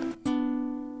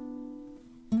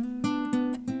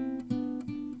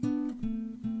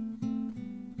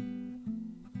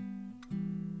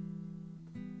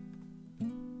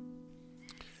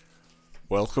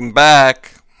 Welcome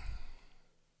back.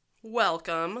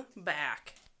 Welcome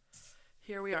back.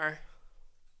 Here we are.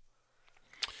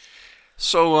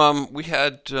 So we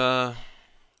had, I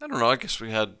I guess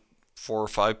we had 4 or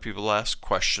 5 people ask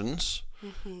questions.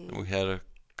 Mm-hmm. And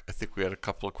I think we had a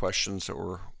couple of questions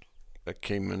that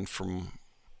came in from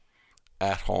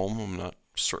at home. I'm not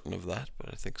certain of that,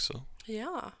 but I think so.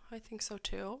 Yeah, I think so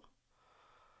too.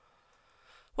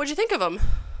 What'd you think of them?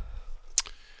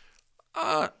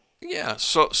 Yeah,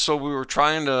 so we were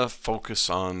trying to focus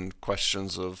on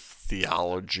questions of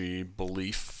theology,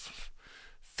 belief,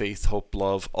 faith, hope,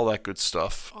 love, all that good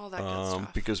stuff. All that good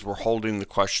stuff. Because we're holding the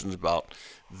questions about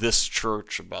this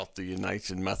church, about the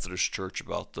United Methodist Church,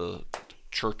 about the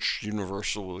Church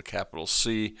Universal with a capital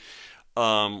C.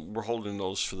 We're holding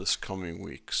those for this coming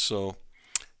week. So,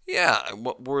 yeah,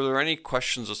 were there any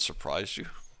questions that surprised you?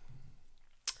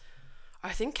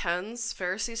 I think Ken's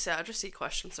Pharisee-Sadducee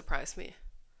question surprised me.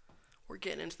 We're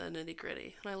getting into the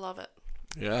nitty-gritty, and I love it.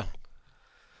 Yeah.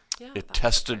 Yeah. It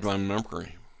tested my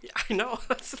memory. Yeah, I know.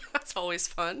 That's always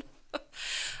fun.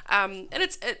 And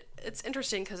it's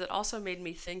interesting because it also made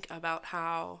me think about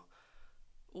how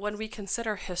when we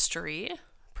consider history,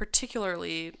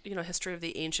 particularly, history of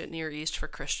the ancient Near East for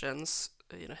Christians,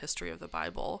 history of the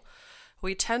Bible,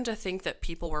 we tend to think that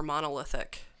people were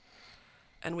monolithic.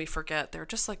 And we forget they're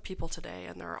just like people today,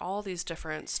 and there are all these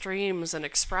different streams and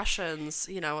expressions,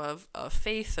 of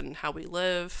faith and how we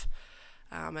live,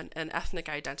 and ethnic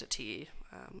identity.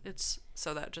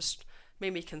 So that just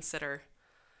made me consider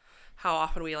how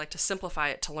often we like to simplify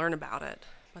it to learn about it,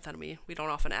 but then we don't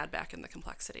often add back in the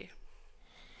complexity.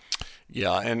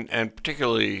 Yeah, and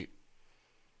particularly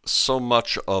so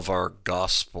much of our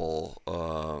gospel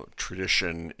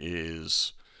tradition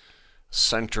is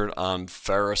centered on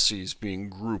Pharisees being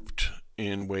grouped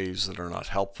in ways that are not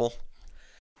helpful.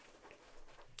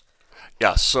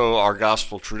 Yeah, so our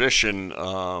gospel tradition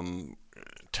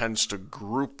tends to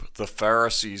group the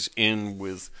Pharisees in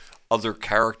with other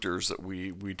characters that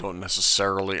we don't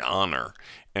necessarily honor.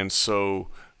 And so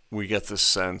we get this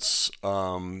sense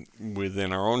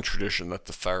within our own tradition that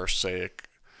the Pharisaic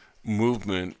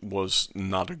movement was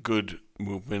not a good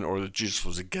movement, or that Jesus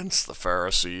was against the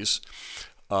Pharisees.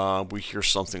 We hear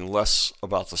something less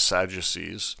about the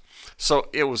Sadducees. So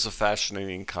it was a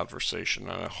fascinating conversation,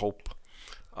 and I hope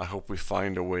we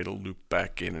find a way to loop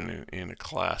back in a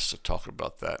class to talk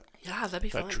about that. Yeah, that'd be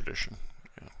fun. That tradition.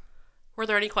 Yeah. Were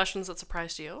there any questions that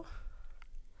surprised you?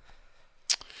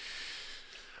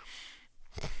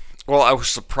 Well, I was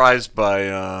surprised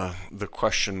by the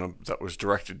question that was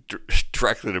directed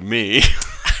directly to me.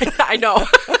 I know.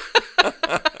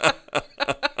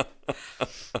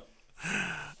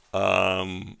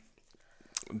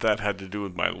 That had to do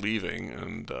with my leaving,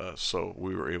 and so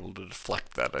we were able to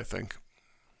deflect that, I think.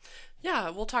 Yeah,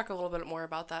 we'll talk a little bit more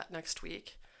about that next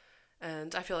week.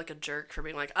 And I feel like a jerk for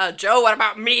being like, Joe, what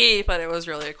about me? But it was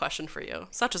really a question for you.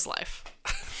 Such is life.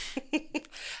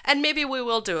 And maybe we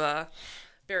will do a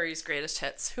Barry's Greatest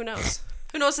Hits. Who knows?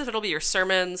 Who knows if it'll be your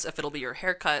sermons, if it'll be your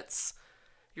haircuts,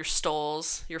 your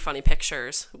stoles, your funny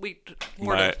pictures.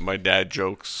 My dad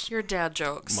jokes. Your dad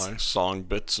jokes. My song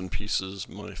bits and pieces,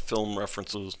 my film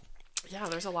references. Yeah,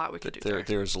 there's a lot we could do there.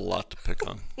 There's a lot to pick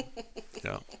on.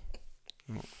 Yeah.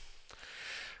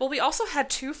 Well, we also had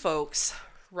two folks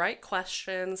write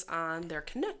questions on their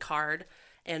Connect card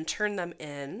and turn them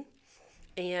in.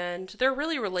 And they're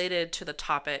really related to the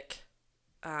topic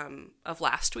of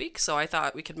last week. So I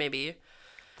thought we could maybe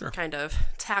kind of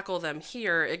tackle them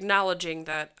here, acknowledging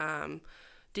that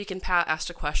Deacon Pat asked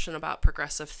a question about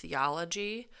progressive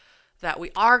theology that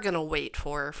we are going to wait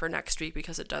for next week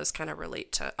because it does kind of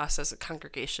relate to us as a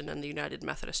congregation and the United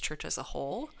Methodist Church as a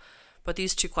whole. But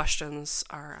these two questions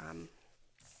are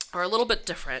a little bit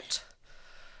different.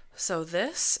 So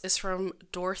this is from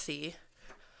Dorothy.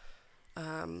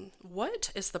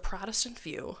 What is the Protestant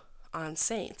view on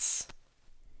saints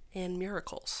and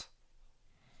miracles?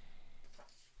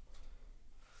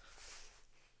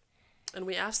 And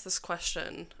we asked this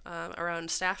question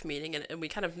around staff meeting, and we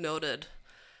kind of noted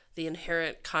the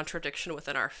inherent contradiction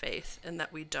within our faith in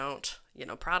that we don't,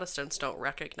 Protestants don't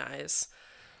recognize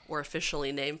or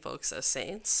officially name folks as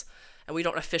saints, and we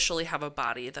don't officially have a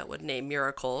body that would name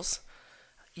miracles.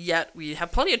 Yet we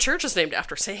have plenty of churches named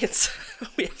after saints.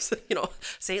 We have,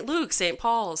 St. Luke, St.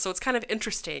 Paul. So it's kind of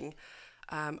interesting,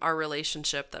 our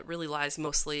relationship that really lies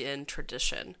mostly in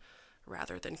tradition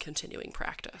rather than continuing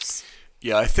practice.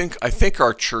 Yeah, I think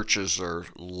our churches are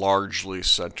largely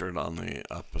centered on the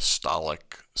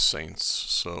apostolic saints.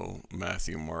 So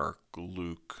Matthew, Mark,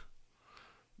 Luke,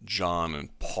 John,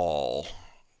 and Paul.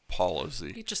 Paul is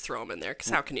the... You just throw them in there,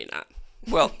 because how can you not?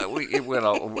 Well, we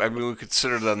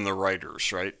consider them the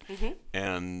writers, right? Mm-hmm.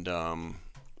 And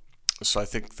so I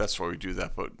think that's why we do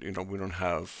that. But we don't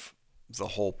have the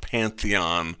whole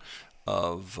pantheon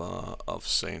of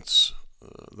saints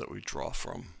that we draw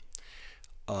from.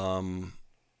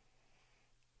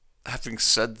 Having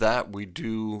said that, we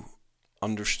do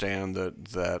understand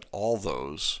that all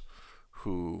those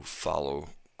who follow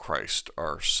Christ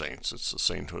are saints. It's the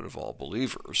sainthood of all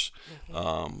believers.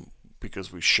 Mm-hmm.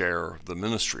 Because we share the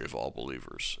ministry of all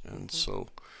believers, and so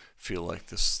feel like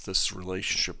this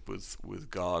relationship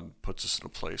with God puts us in a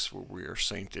place where we are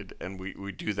sainted, and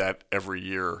we do that every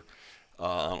year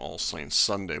on All Saints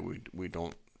Sunday. We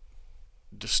don't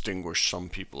distinguish some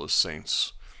people as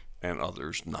saints and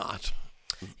others not.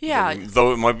 Yeah,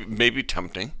 though it may be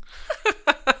tempting.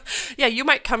 Yeah, you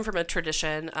might come from a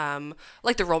tradition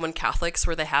like the Roman Catholics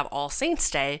where they have All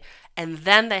Saints Day and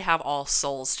then they have All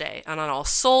Souls Day. And on All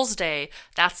Souls Day,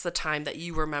 that's the time that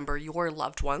you remember your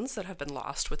loved ones that have been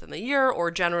lost within the year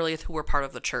or generally who were part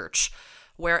of the church.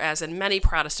 Whereas in many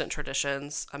Protestant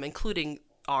traditions, including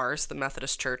ours, the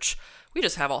Methodist Church, we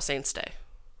just have All Saints Day.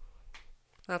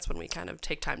 That's when we kind of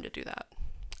take time to do that.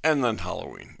 And then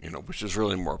Halloween, which is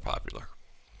really more popular.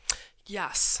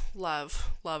 Yes, love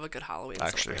a good Halloween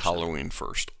Actually, celebration. Halloween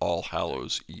first, All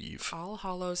Hallows Eve. All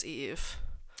Hallows Eve.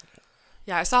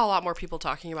 Yeah, I saw a lot more people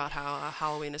talking about how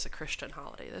Halloween is a Christian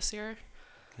holiday this year.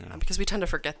 Yeah. Because we tend to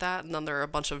forget that, and then there are a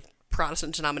bunch of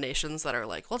Protestant denominations that are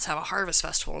like, let's have a harvest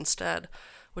festival instead,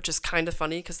 which is kind of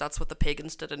funny because that's what the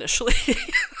pagans did initially.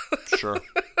 Sure.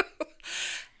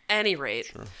 Any rate,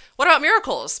 sure. What about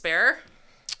miracles, Bear?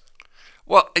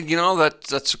 Well,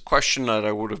 that's a question that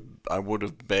I would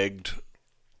have begged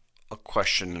a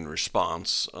question in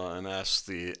response and asked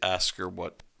the asker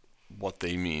what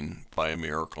they mean by a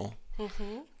miracle.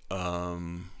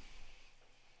 Mm-hmm.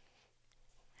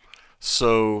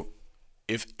 So,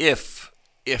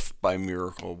 if by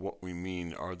miracle what we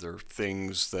mean are there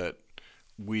things that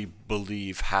we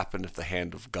believe happen at the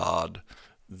hand of God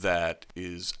that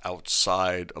is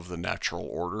outside of the natural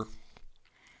order.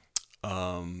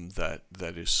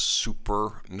 That is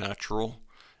supernatural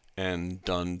and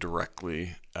done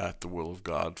directly at the will of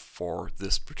God for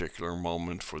this particular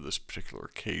moment, for this particular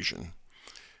occasion.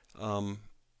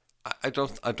 I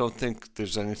don't think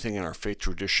there's anything in our faith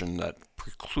tradition that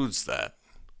precludes that.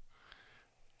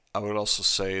 I would also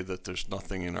say that there's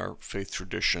nothing in our faith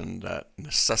tradition that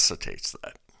necessitates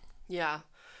that. Yeah.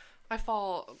 I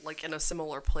fall in a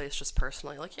similar place just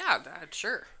personally. Yeah,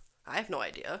 sure. I have no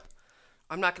idea.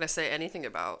 I'm not going to say anything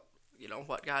about,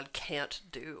 what God can't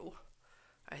do.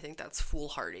 I think that's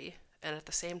foolhardy. And at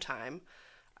the same time,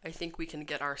 I think we can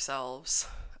get ourselves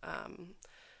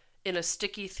in a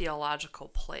sticky theological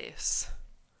place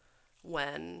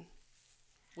when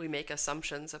we make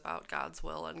assumptions about God's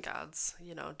will and God's,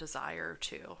 desire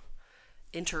to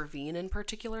intervene in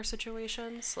particular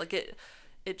situations. Like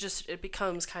it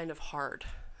becomes kind of hard,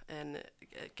 and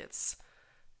it gets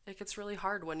really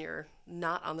hard when you're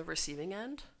not on the receiving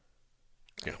end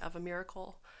of a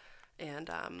miracle. And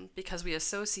because we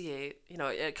associate,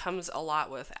 it comes a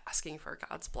lot with asking for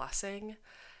God's blessing,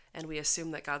 and we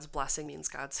assume that God's blessing means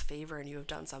God's favor and you have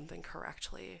done something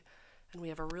correctly. And we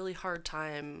have a really hard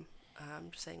time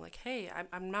just saying like, hey,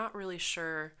 I'm not really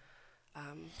sure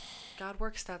God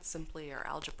works that simply or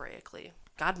algebraically.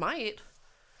 God might,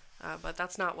 but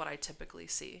that's not what I typically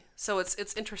see. So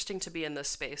it's interesting to be in this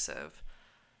space of,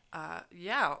 God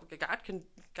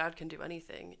can do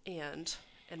anything. And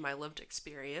in my lived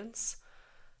experience,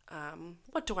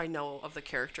 what do I know of the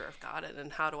character of God,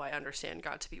 and how do I understand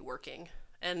God to be working,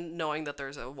 and knowing that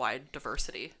there's a wide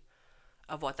diversity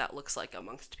of what that looks like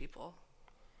amongst people.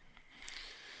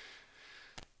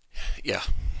 Yeah.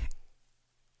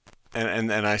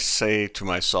 And I say to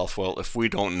myself, well, if we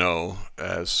don't know,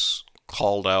 as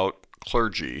called out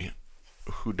clergy,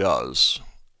 who does?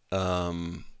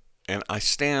 And I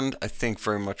stand, I think,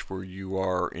 very much where you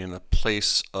are, in a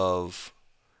place of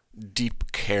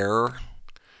deep care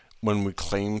when we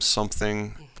claim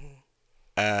something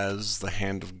as the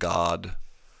hand of God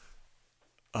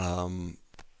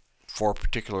for a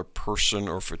particular person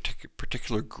or for a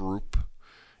particular group,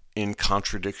 in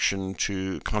contradistinction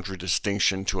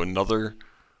to another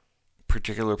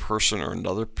particular person or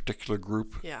another particular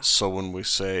group. Yeah. So when we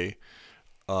say,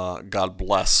 God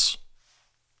bless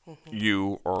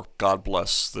you, or God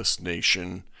bless this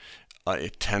nation,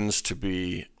 it tends to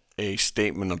be a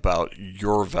statement about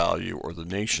your value or the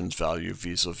nation's value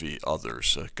vis-a-vis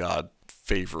others. God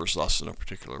favors us in a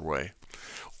particular way,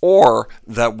 or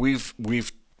that we've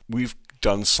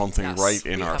done something right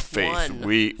in our faith.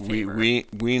 We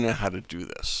know how to do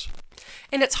this.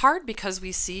 And it's hard because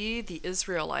we see the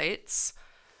Israelites,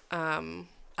 and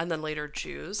then later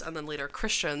Jews, and then later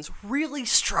Christians really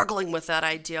struggling with that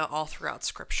idea all throughout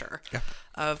Scripture. Yeah.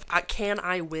 Of, can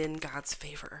I win God's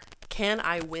favor? Can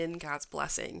I win God's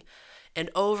blessing? And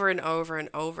over and over and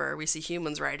over, we see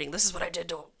humans writing, this is what I did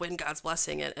to win God's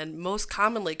blessing. And most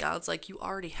commonly, God's like, you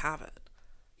already have it.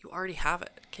 You already have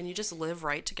it. Can you just live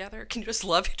right together? Can you just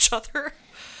love each other?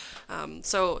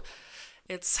 So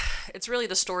it's really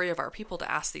the story of our people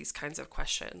to ask these kinds of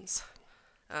questions.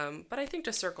 But I think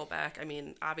to circle back, I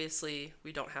mean, obviously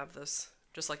we don't have this,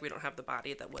 just like we don't have the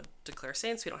body that would declare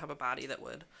saints, we don't have a body that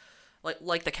would,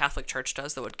 like the Catholic Church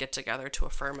does, that would get together to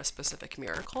affirm a specific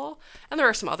miracle. And there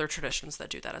are some other traditions that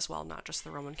do that as well, not just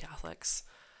the Roman Catholics.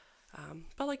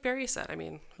 But like Barry said, I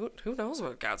mean, who knows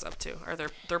what God's up to?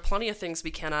 There are plenty of things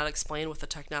we cannot explain with the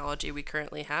technology we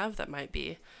currently have that might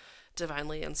be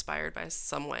divinely inspired by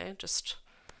some way, just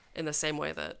in the same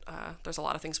way that there's a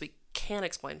lot of things we can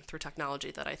explain through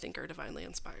technology that I think are divinely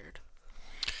inspired.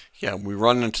 Yeah, we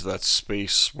run into that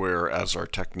space where, as our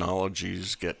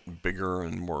technologies get bigger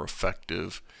and more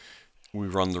effective, we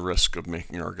run the risk of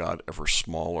making our God ever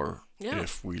smaller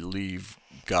if we leave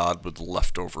God with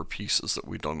leftover pieces that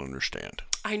we don't understand.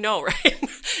 I know, right?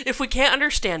 If we can't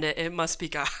understand it, it must be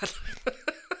God.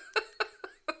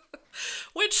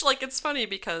 Which, it's funny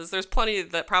because there's plenty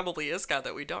that probably is God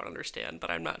that we don't understand,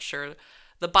 but I'm not sure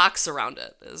the box around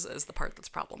it is the part that's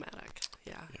problematic.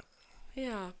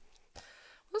 Yeah.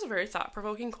 That was a very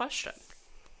thought-provoking question.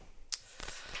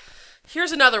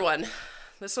 Here's another one.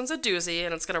 This one's a doozy,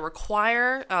 and it's going to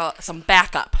require some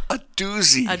backup. A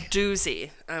doozy.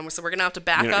 So we're going to have to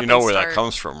back up. You know where that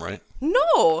comes from, right?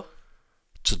 No.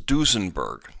 It's a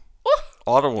Duesenberg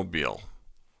automobile.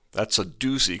 That's a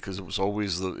doozy because it was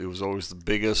always the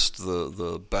biggest,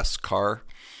 the best car,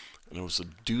 and it was a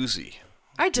doozy.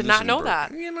 I did not know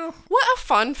that. What a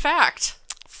fun fact.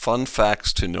 Fun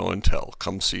facts to know and tell.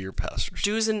 Come see your pastors.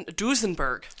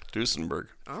 Duesenberg.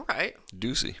 All right.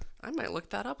 Doozy. I might look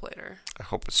that up later. I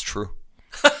hope it's true.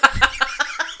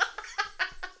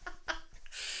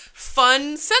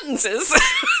 Fun sentences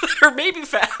or maybe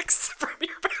facts from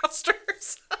your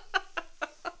pastors.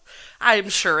 I'm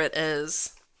sure it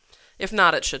is. If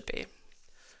not, it should be.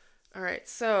 All right,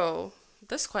 so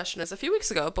this question is, a few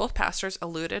weeks ago, both pastors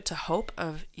alluded to hope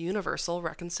of universal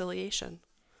reconciliation.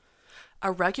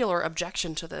 A regular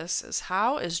objection to this is,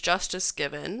 how is justice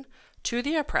given to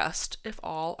the oppressed if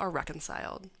all are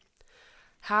reconciled?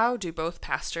 How do both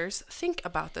pastors think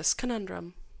about this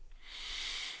conundrum?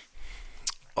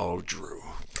 Oh, Drew.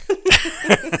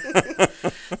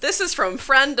 This is from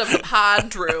friend of the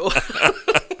pod, Drew.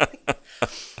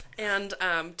 And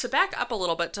to back up a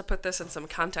little bit, to put this in some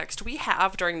context, we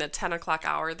have during the 10 o'clock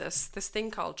hour this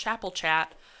thing called Chapel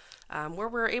Chat, where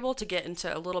we're able to get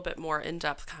into a little bit more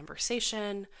in-depth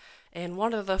conversation. And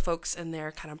one of the folks in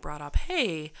there kind of brought up,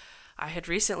 hey, I had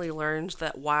recently learned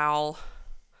that while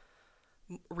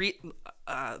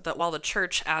the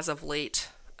church, as of late,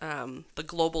 the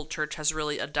global church has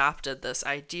really adopted this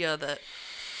idea that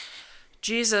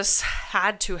Jesus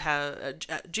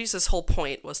whole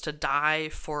point was to die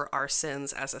for our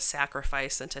sins as a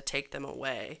sacrifice and to take them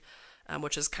away,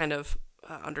 which is kind of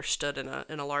understood in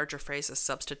a larger phrase as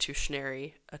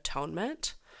substitutionary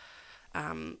atonement.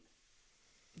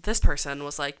 This person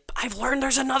was like, I've learned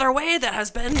there's another way that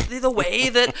has been the way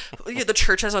that the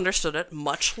church has understood it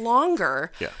much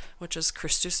longer, which is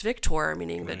Christus Victor,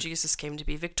 meaning that Jesus came to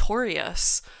be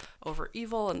victorious over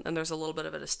evil, and there's a little bit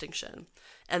of a distinction.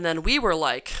 And then we were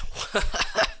like,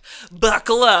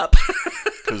 buckle up.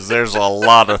 Because there's a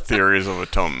lot of theories of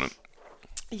atonement.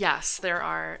 Yes, there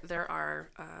are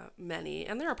many,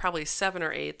 and there are probably 7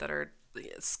 or 8 that are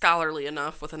scholarly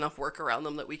enough with enough work around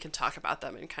them that we can talk about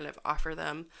them and kind of offer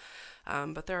them.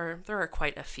 But there are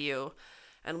quite a few,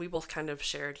 and we both kind of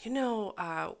shared,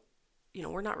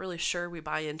 we're not really sure we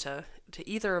buy into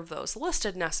either of those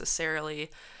listed necessarily.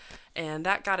 And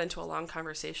that got into a long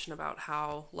conversation about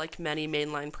how, like many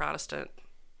mainline Protestant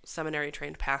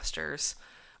seminary-trained pastors,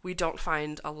 we don't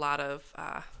find a lot of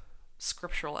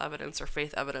scriptural evidence or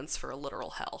faith evidence for a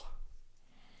literal hell.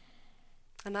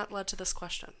 And that led to this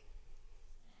question.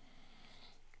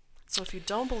 So if you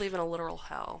don't believe in a literal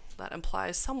hell, that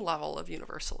implies some level of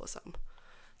universalism.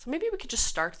 So maybe we could just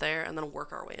start there and then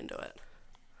work our way into it.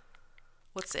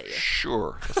 What say you?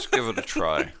 Sure. Let's give it a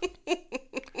try.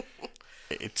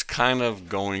 It's kind of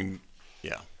going,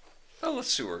 Well,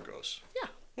 let's see where it goes. Yeah,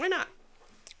 why not?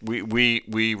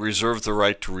 We reserve the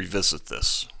right to revisit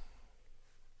this.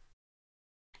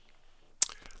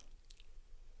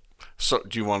 So,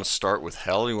 do you want to start with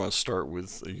hell, or do you want to start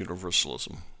with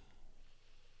universalism?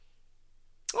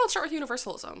 Well, let's start with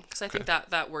universalism, because I think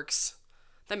that works.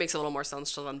 That makes a little more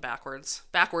sense to then backwards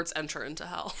enter into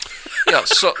hell.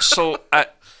 So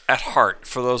at heart,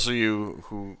 for those of you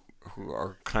who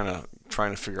are kind of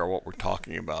trying to figure out what we're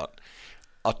talking about,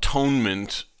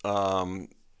 atonement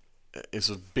is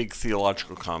a big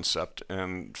theological concept,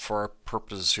 and for our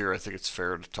purposes here, I think it's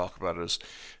fair to talk about it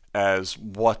as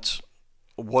what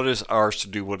is ours to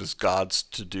do, what is God's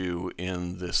to do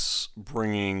in this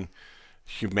bringing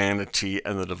humanity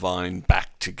and the divine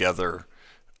back together,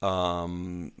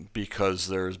 because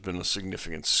there's been a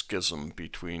significant schism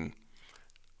between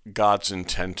God's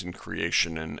intent in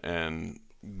creation and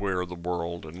where the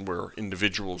world and where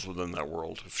individuals within that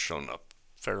world have shown up.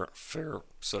 Fair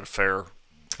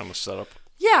kind of setup?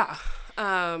 Yeah.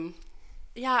 And,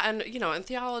 in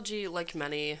theology, like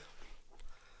many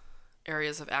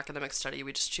areas of academic study,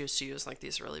 we just choose to use like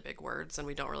these really big words, and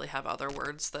we don't really have other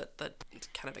words that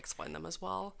kind of explain them as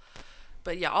well.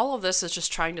 But yeah, all of this is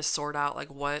just trying to sort out like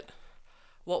what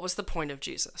was the point of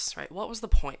Jesus, right? What was the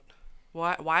point?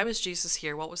 Why was Jesus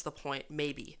here? What was the point?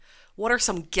 Maybe. What are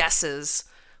some guesses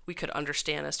we could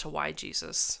understand as to why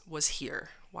Jesus was here?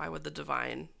 Why would the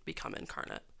divine become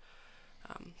incarnate?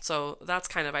 So that's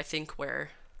kind of, I think, where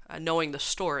knowing the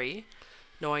story,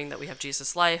 knowing that we have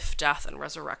Jesus' life, death, and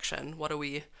resurrection, what do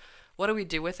we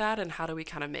do with that, and how do we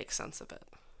kind of make sense of it?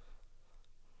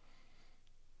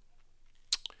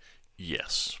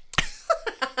 Yes.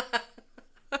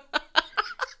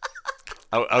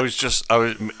 I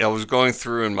was going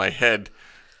through in my head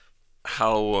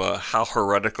how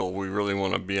heretical we really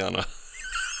want to be on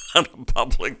a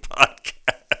public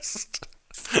podcast.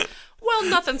 Well,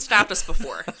 nothing stopped us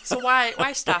before, so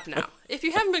why stop now? If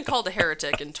you haven't been called a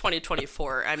heretic in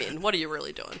 2024, I mean, what are you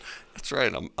really doing? That's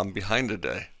right. I'm behind a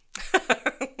day.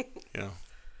 Yeah.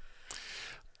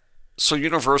 So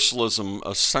universalism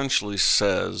essentially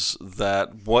says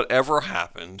that whatever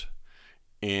happened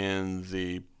in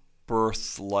the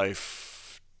birth,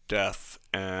 life, death,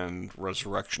 and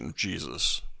resurrection of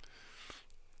Jesus,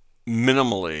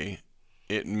 minimally,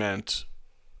 it meant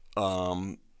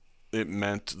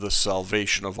the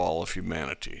salvation of all of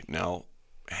humanity. Now,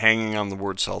 hanging on the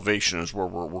word salvation is where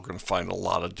we're going to find a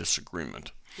lot of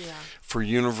disagreement. Yeah. For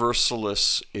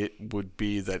universalists, it would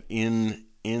be that in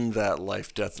that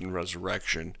life, death, and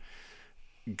resurrection,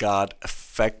 God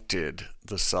effected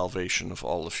the salvation of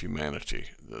all of humanity.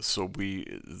 So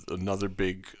another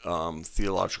big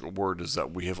theological word is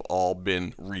that we have all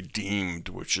been redeemed,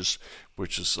 which is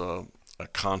a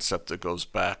concept that goes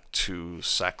back to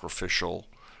sacrificial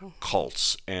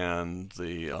cults and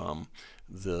the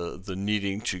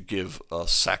needing to give a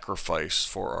sacrifice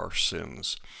for our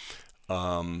sins.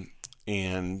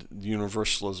 And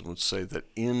universalism would say that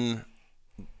in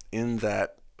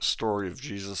that story of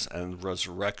Jesus and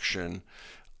resurrection,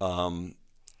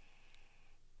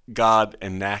 God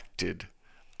enacted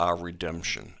our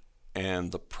redemption.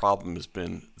 And the problem has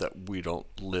been that we don't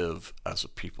live as a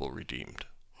people redeemed.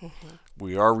 Mm-hmm.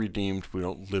 We are redeemed. We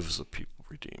don't live as a people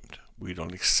redeemed. We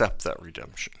don't accept that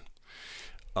redemption.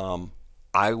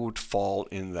 I would fall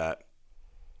in that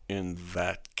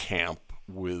camp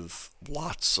with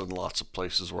lots and lots of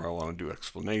places where I want to do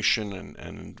explanation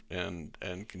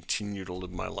and continue to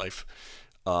live my life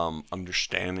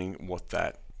understanding what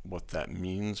that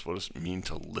means. What does it mean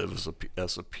to live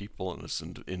as a people and as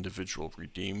an individual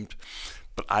redeemed?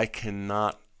 But I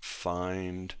cannot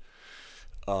find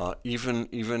even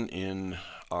in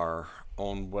our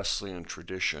own Wesleyan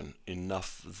tradition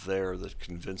enough there that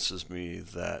convinces me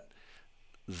that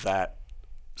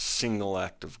single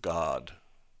act of God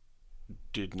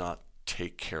did not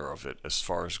take care of it as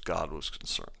far as God was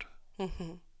concerned.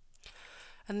 Mm-hmm.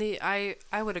 And I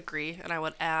would agree, and I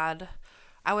would add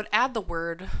the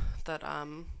word that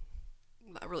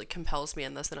really compels me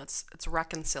in this, and it's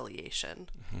reconciliation.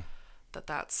 Mm-hmm.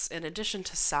 That's in addition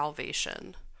to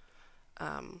salvation.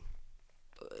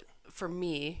 For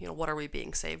me, what are we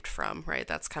being saved from, right?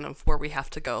 That's kind of where we have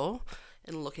to go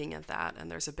in looking at that.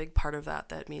 And there's a big part of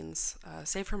that means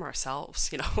saved from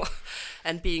ourselves,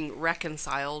 and being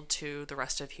reconciled to the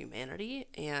rest of humanity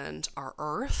and our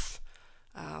earth,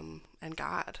 and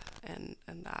God. And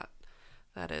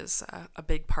that is a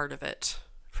big part of it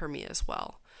for me as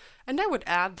well. And I would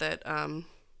add that,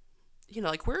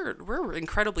 we're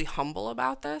incredibly humble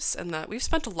about this, and that we've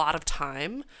spent a lot of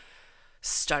time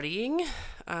studying.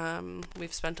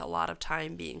 We've spent a lot of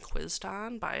time being quizzed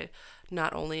on by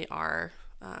not only our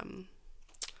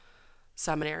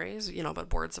seminaries, but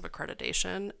boards of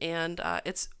accreditation. And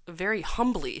it's very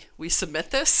humbly we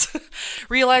submit this,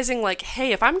 realizing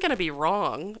hey, if I'm going to be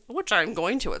wrong, which I'm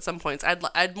going to at some points,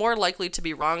 I'd more likely to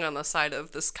be wrong on the side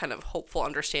of this kind of hopeful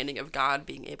understanding of God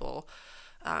being able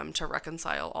to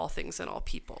reconcile all things and all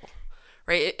people.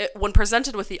 Right? When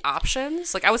presented with the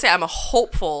options, I would say I'm a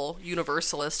hopeful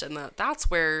universalist, and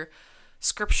that's where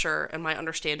Scripture and my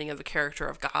understanding of the character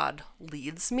of God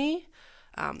leads me.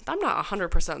 I'm not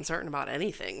 100% certain about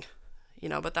anything,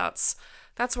 but that's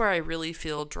where I really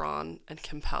feel drawn and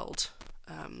compelled,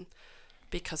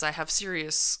 because I have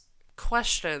serious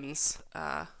questions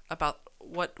about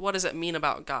what does it mean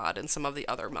about God in some of the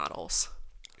other models.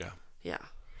 Yeah. Yeah.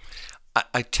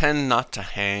 I tend not to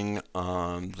hang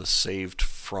on the saved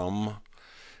from.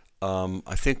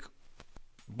 I think,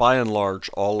 by and large,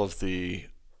 all of the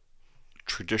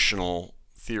traditional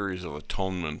theories of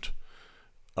atonement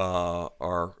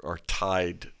are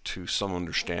tied to some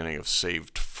understanding of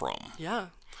saved from. Yeah.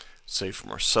 Saved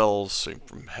from ourselves, saved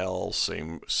from hell,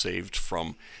 saved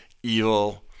from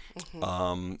evil.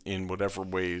 Mm-hmm. In whatever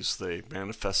ways they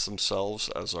manifest themselves,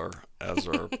 as our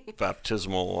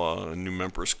baptismal new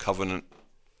members covenant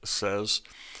says.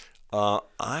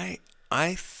 I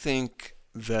think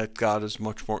that God is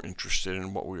much more interested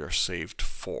in what we are saved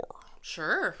for.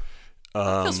 Sure.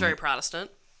 That feels very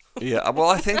Protestant. Yeah, well,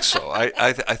 I think so.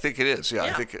 I think it is. Yeah,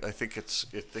 yeah. I think it's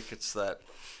that.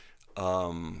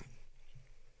 I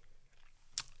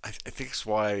think it's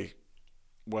why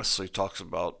Wesley talks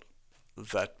about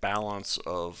that balance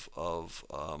of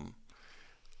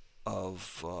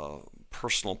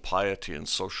personal piety and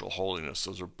social holiness.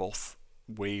 Those are both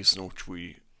ways in which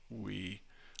we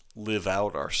live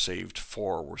out our saved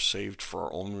for. We're saved for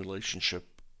our own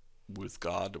relationship with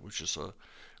God, which is a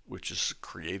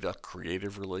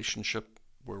creative relationship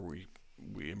where we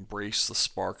embrace the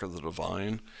spark of the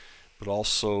divine, but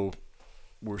also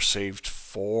we're saved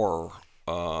for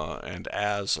and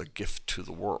as a gift to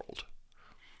the world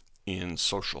in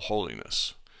social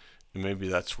holiness. And maybe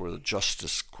that's where the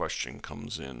justice question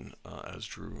comes in, as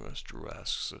Drew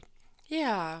asks it.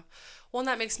 Yeah. Well, and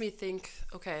that makes me think,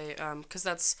 okay, because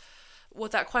that's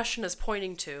what that question is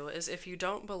pointing to, is if you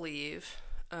don't believe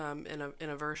in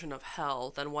a version of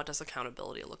hell, then what does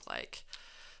accountability look like?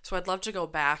 So I'd love to go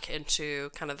back into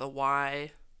kind of the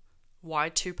why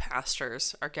two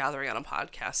pastors are gathering on a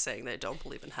podcast saying they don't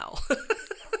believe in hell.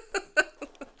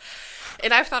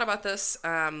 And I've thought about this.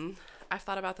 I've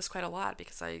thought about this quite a lot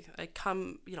because I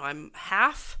come, I'm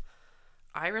half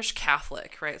Irish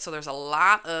Catholic, right? So there's a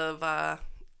lot of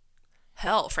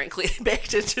hell, frankly,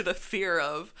 baked into the fear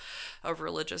of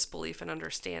religious belief and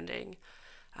understanding.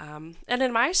 And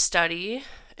in my study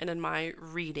and in my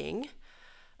reading,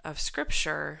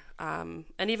 Scripture, and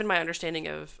even my understanding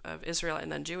of Israelite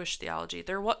and then Jewish theology,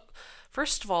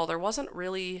 first of all, there wasn't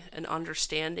really an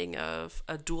understanding of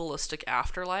a dualistic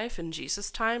afterlife in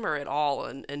Jesus' time or at all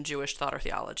in Jewish thought or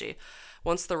theology.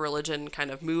 Once the religion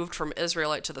kind of moved from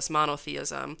Israelite to this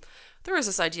monotheism, there was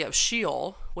this idea of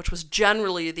Sheol, which was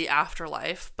generally the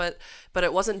afterlife, but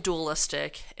it wasn't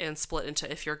dualistic and split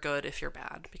into if you're good, if you're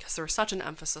bad, because there was such an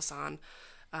emphasis on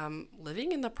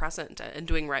living in the present and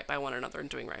doing right by one another and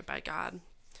doing right by God.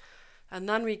 And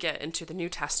then we get into the New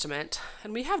Testament,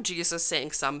 and we have Jesus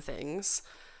saying some things.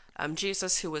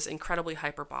 Jesus, who was incredibly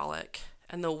hyperbolic,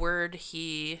 and the word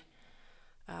he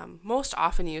most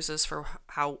often uses for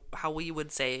how we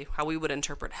would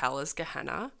interpret hell is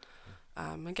Gehenna.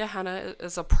 And Gehenna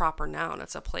is a proper noun.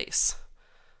 It's a place.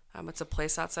 It's a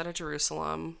place outside of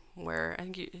Jerusalem where, I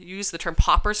think you use the term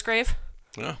pauper's grave.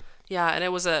 Yeah. Yeah, and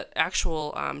it was an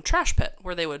actual trash pit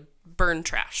where they would burn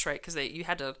trash, right? Because you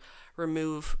had to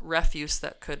remove refuse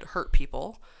that could hurt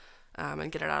people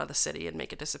and get it out of the city and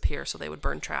make it disappear, so they would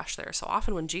burn trash there. So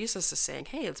often when Jesus is saying,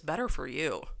 hey, it's better for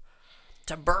you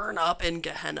to burn up in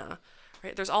Gehenna,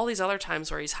 right? There's all these other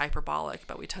times where he's hyperbolic,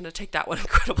 but we tend to take that one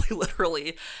incredibly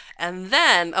literally and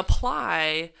then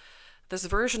apply this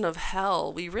version of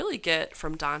hell we really get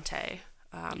from Dante.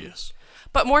 Yes.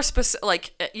 But more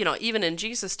specific, even in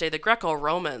Jesus' day, the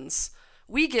Greco-Romans,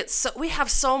 we have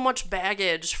so much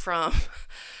baggage from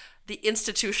the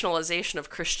institutionalization of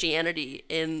Christianity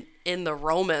in the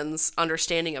Romans'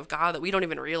 understanding of God that we don't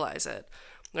even realize it.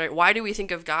 Right? Why do we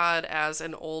think of God as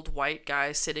an old white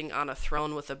guy sitting on a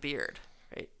throne with a beard?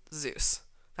 Right? Zeus.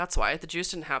 That's why the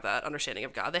Jews didn't have that understanding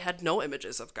of God. They had no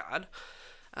images of God.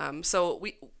 So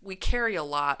we carry a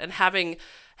lot, and having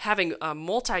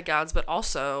multi-gods, but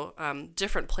also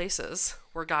different places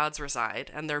where gods reside,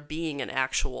 and there being an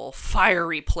actual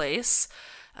fiery place,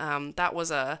 that was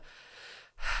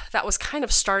kind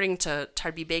of starting to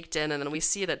be baked in, and then we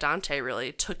see that Dante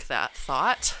really took that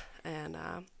thought and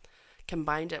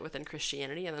combined it within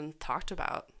Christianity, and then talked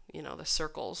about the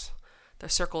circles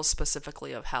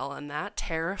specifically of hell, and that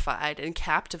terrified and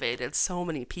captivated so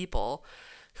many people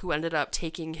who ended up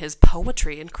taking his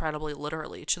poetry incredibly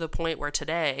literally, to the point where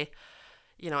today,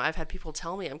 I've had people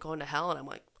tell me I'm going to hell, and I'm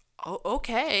like, oh,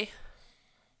 okay.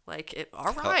 Like,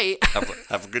 all right.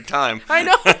 Have a good time. I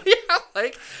know. Yeah,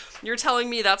 like, you're telling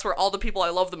me that's where all the people I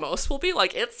love the most will be?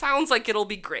 Like, it sounds like it'll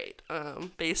be great,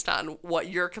 based on what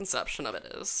your conception of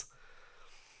it is.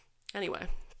 Anyway,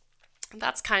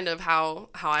 that's kind of how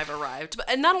I've arrived.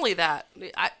 And not only that,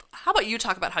 how about you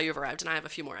talk about how you've arrived, and I have a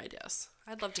few more ideas.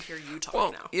 I'd love to hear you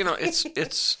talk now.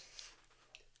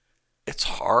 It's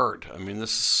hard. I mean,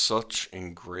 this is such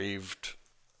engraved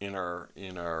in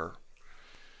our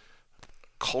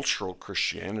cultural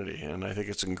Christianity, and I think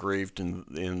it's engraved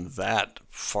in that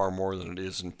far more than it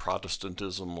is in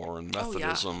Protestantism or in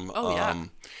Methodism. Oh yeah.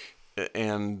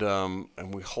 And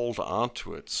we hold on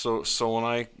to it. So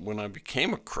when I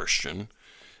became a Christian,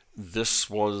 this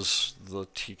was the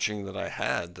teaching that I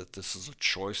had, that this is a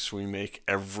choice we make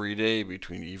every day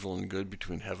between evil and good,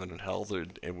 between heaven and hell.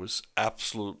 It was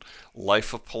absolute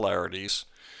life of polarities.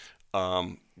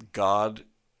 God,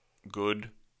 good,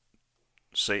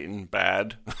 Satan,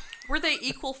 bad. Were they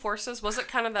equal forces? Was it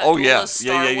kind of that duelist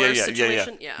Star Wars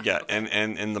situation? Yeah. Okay.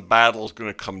 And the battle is going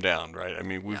to come down, right? I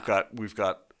mean, we've got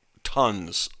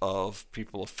tons of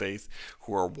people of faith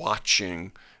who are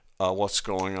watching what's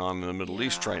going on in the Middle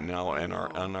East right now, and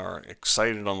are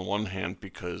excited on the one hand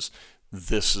because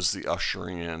this is the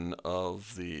ushering in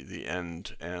of the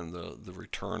end and the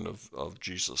return of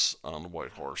Jesus on the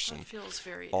white horse, and feels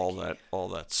very all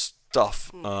that stuff.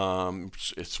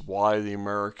 It's why the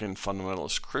American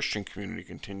fundamentalist Christian community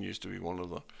continues to be one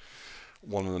of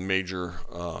the major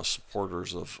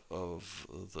supporters of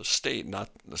the state, not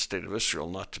the state of Israel,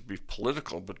 not to be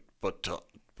political, but to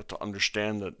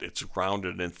understand that it's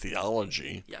grounded in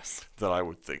theology. Yes. That I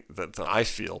would think that I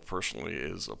feel personally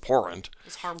is abhorrent.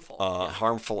 It's harmful.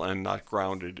 Harmful and not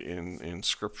grounded in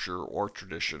scripture or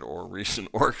tradition or reason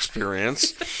or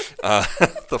experience.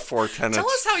 The four tenets. Tell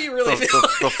us how you really feel.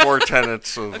 The four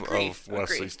tenets of Wesley's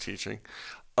Agreed. teaching.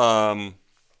 So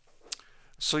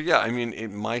yeah, I mean,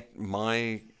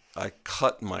 I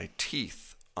cut my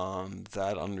teeth on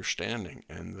that understanding,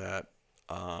 and that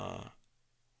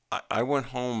I went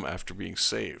home after being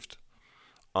saved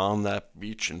on that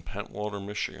beach in Pentwater,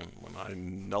 Michigan, when I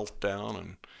knelt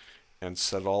down and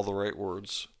said all the right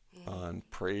words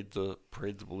and prayed the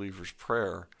believer's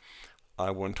prayer.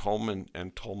 I went home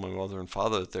and told my mother and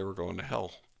father that they were going to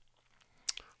hell.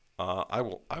 I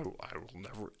will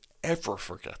never ever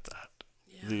forget that.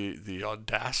 The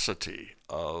audacity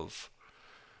of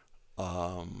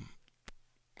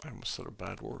I almost said a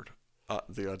bad word,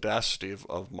 the audacity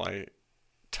of my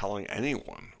telling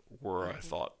anyone where I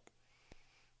thought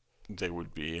they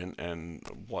would be and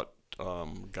what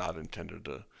God intended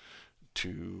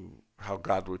how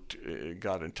God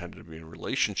intended to be in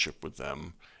relationship with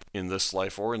them in this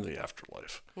life or in the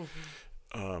afterlife.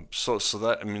 So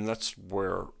that's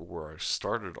where I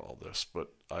started all this,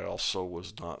 but I also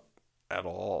was not at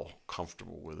all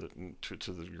comfortable with it, and to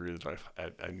the degree that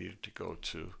I needed to go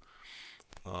to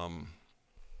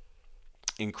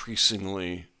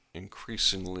increasingly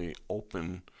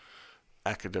open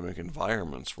academic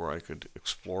environments where I could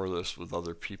explore this with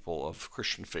other people of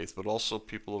Christian faith, but also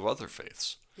people of other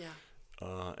faiths. Yeah.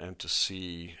 And to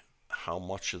see how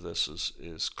much of this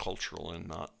is cultural and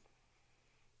not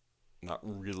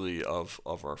really of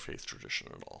our faith tradition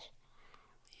at all.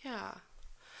 Yeah.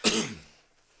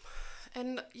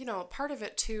 And, part of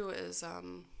it too is,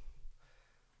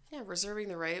 reserving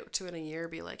the right to in a year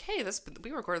be like, hey,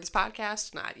 we recorded this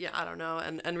podcast, and I don't know,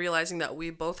 and realizing that we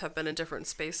both have been in different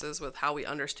spaces with how we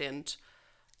understand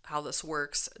how this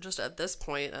works just at this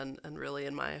point and really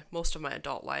in most of my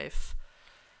adult life.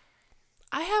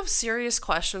 I have serious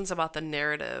questions about the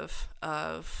narrative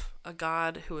of a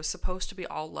God who is supposed to be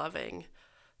all-loving,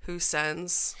 who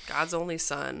sends God's only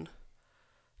son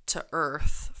to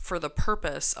earth for the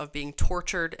purpose of being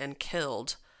tortured and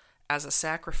killed as a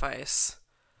sacrifice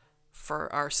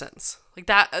for our sins. Like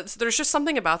that, there's just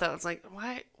something about that that's like,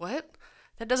 why? What?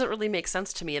 That doesn't really make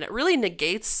sense to me, and it really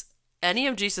negates any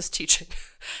of Jesus' teaching,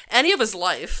 any of his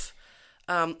life,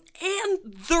 and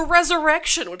the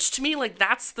resurrection, which to me, like,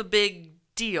 that's the big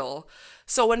deal.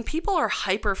 So when people are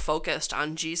hyper focused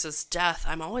on Jesus' death,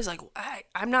 I'm always like,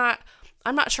 I'm not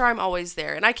sure I'm always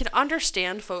there. And I can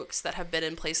understand folks that have been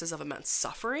in places of immense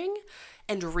suffering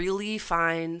and really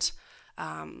find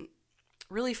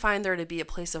there to be a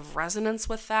place of resonance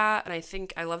with that. And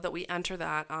I love that we enter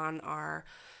that on our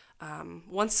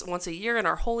once a year in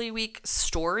our Holy Week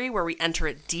story, where we enter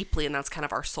it deeply, and that's kind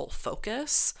of our sole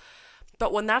focus.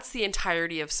 But when that's the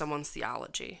entirety of someone's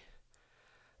theology,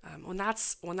 when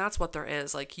that's what there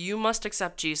is, like, you must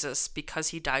accept Jesus because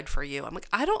he died for you. I'm like,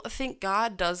 I don't think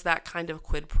God does that kind of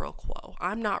quid pro quo.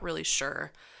 I'm not really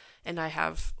sure. And I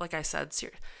have, like I said,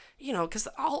 because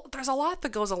there's a lot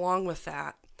that goes along with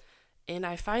that. And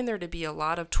I find there to be a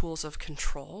lot of tools of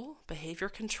control, behavior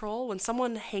control. When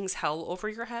someone hangs hell over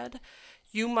your head,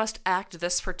 you must act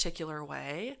this particular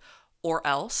way or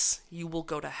else you will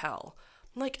go to hell.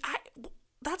 I'm like,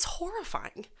 that's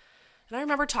horrifying. And I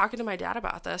remember talking to my dad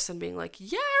about this and being like,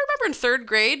 yeah, I remember in 3rd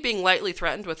grade being lightly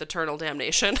threatened with eternal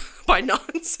damnation by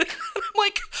nuns. And I'm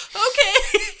like,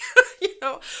 okay,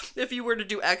 if you were to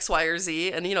do X, Y, or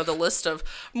Z, and, the list of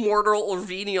mortal or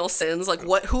venial sins, like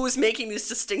who's making these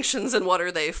distinctions and what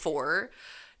are they for?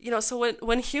 So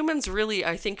when humans really,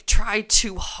 I think, try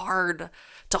too hard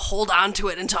to hold on to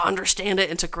it and to understand it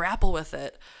and to grapple with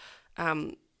it,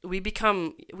 we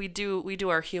do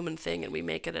our human thing and we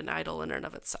make it an idol in and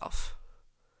of itself.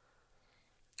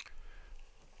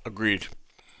 Agreed.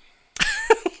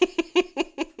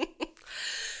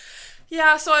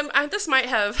 Yeah, so this might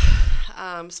have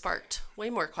sparked way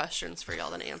more questions for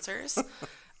y'all than answers.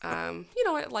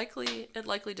 It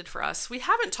likely did for us. We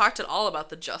haven't talked at all about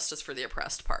the justice for the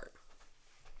oppressed part.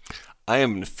 I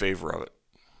am in favor of it.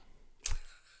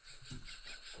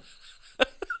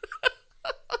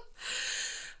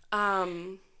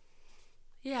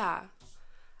 Yeah,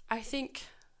 I think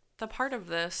the part of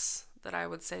this that I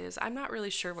would say is I'm not really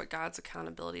sure what God's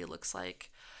accountability looks like.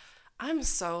 I'm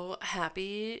so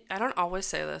happy. I don't always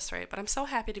say this, right? But I'm so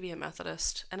happy to be a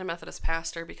Methodist and a Methodist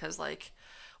pastor because, like,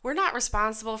 we're not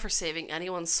responsible for saving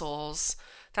anyone's souls.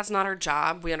 That's not our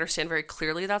job. We understand very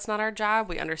clearly that's not our job.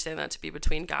 We understand that to be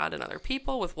between God and other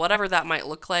people with whatever that might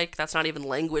look like. That's not even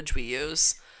language we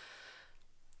use.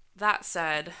 That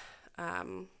said,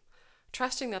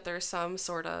 trusting that there's some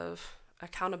sort of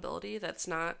accountability that's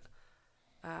not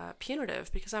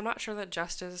punitive, because I'm not sure that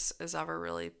justice is ever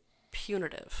really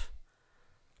punitive.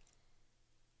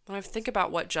 When I think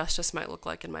about what justice might look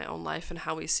like in my own life and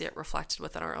how we see it reflected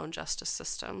within our own justice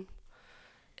system,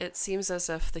 it seems as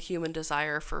if the human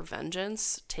desire for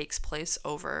vengeance takes place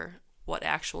over what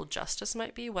actual justice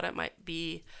might be, what it might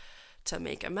be to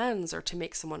make amends or to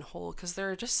make someone whole, because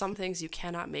there are just some things you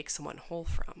cannot make someone whole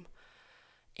from.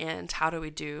 And how do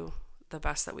we do the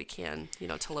best that we can,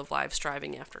 to live lives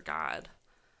striving after God?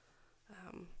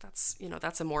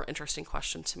 That's a more interesting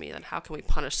question to me than how can we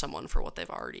punish someone for what they've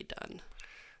already done.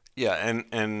 Yeah,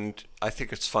 and I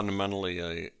think it's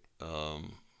fundamentally a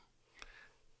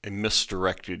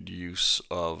misdirected use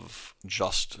of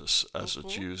justice as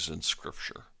it's used in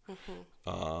Scripture.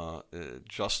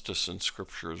 Justice in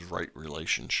Scripture is right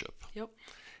relationship. Yep.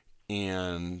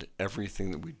 And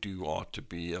everything that we do ought to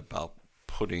be about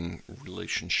putting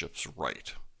relationships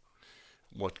right.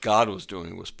 What God was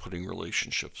doing was putting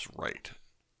relationships right.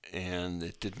 And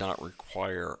it did not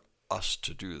require us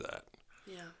to do that.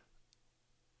 Yeah.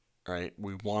 Right?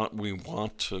 We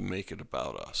want to make it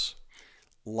about us.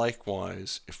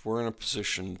 Likewise, if we're in a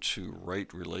position to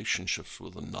right relationships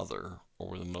with another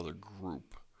or with another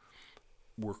group,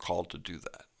 we're called to do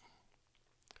that.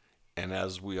 And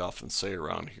as we often say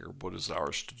around here, what is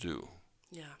ours to do?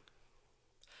 Yeah.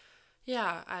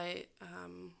 Yeah, I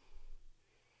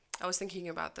was thinking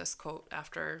about this quote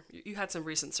after you had some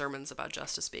recent sermons about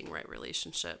justice being right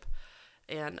relationship.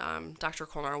 And Dr.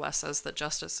 Colnar West says that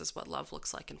justice is what love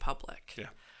looks like in public. Yeah.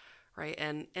 Right.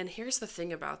 And here's the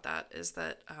thing about that is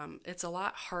that it's a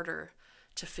lot harder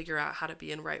to figure out how to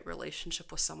be in right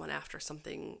relationship with someone after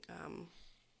something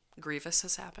grievous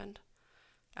has happened,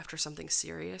 after something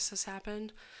serious has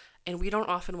happened. And we don't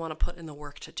often want to put in the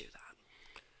work to do that.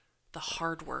 The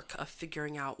hard work of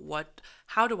figuring out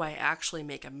how do I actually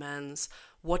make amends?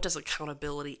 What does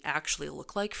accountability actually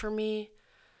look like for me?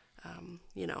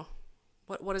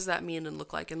 What does that mean and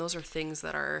look like? And those are things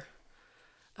that are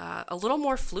a little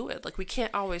more fluid. Like we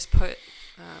can't always put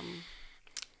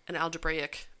an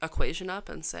algebraic equation up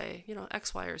and say,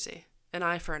 X, Y, or Z, an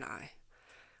eye for an eye.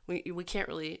 We can't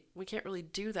really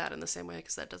do that in the same way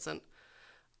because that doesn't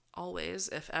always,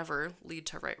 if ever, lead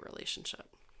to right relationship.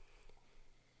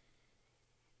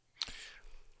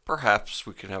 Perhaps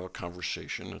we can have a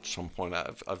conversation at some point.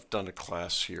 I've done a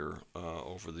class here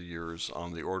over the years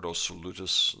on the Ordo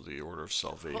Salutis, the Order of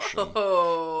Salvation.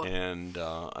 Oh. And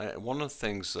one of the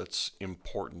things that's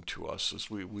important to us is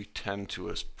we tend to,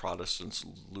 as Protestants,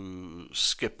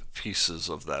 skip pieces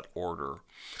of that order.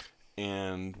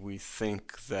 And we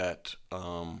think that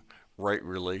right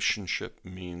relationship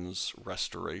means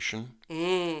restoration.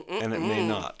 And it may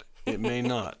not. It may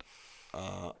not.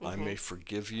 I may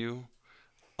forgive you.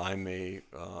 I may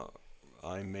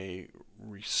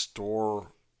restore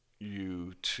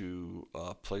you to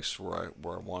a place where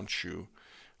I want you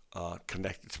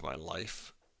connected to my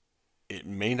life. It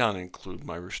may not include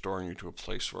my restoring you to a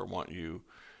place where I want you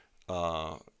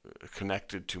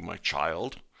connected to my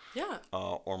child,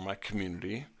 or my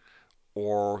community,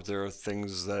 or there are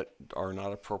things that are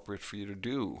not appropriate for you to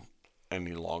do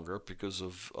any longer because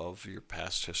of your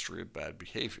past history of bad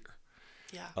behavior.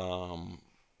 Yeah.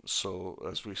 So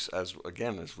as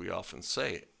we often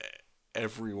say,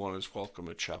 everyone is welcome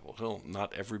at Chapel Hill.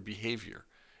 Not every behavior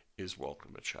is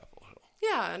welcome at Chapel Hill.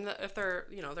 Yeah, and if there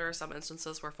are some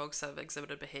instances where folks have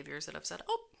exhibited behaviors that have said,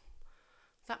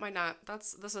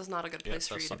 this is not a good place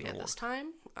for you to be at this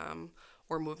time,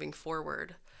 or moving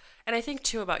forward. And I think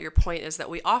too about your point is that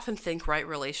we often think right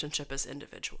relationship is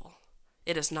individual.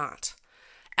 It is not.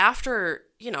 After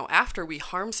we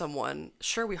harm someone,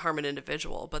 sure, we harm an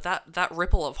individual, but that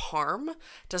ripple of harm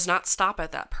does not stop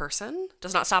at that person,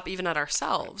 does not stop even at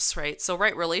ourselves, right? So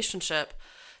right relationship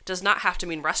does not have to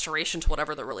mean restoration to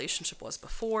whatever the relationship was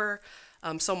before,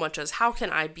 so much as how can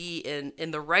I be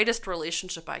in the rightest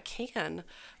relationship I can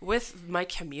with my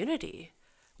community,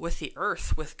 with the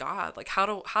earth, with God. Like how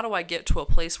do I get to a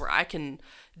place where I can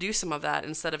do some of that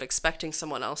instead of expecting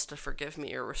someone else to forgive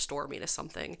me or restore me to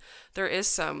something? There is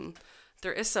some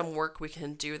work we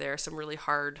can do there, some really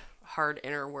hard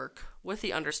inner work, with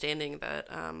the understanding that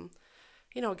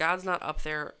God's not up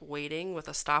there waiting with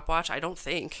a stopwatch. I don't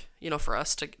think, for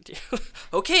us to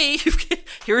okay,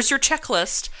 here's your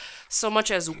checklist, so much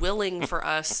as willing for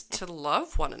us to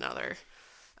love one another,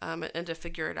 and to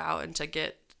figure it out and to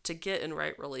get in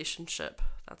right relationship.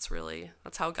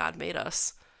 That's how God made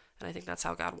us. And I think that's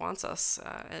how God wants us,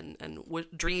 and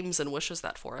dreams and wishes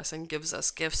that for us, and gives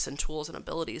us gifts and tools and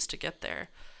abilities to get there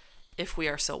if we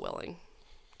are so willing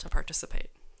to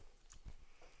participate.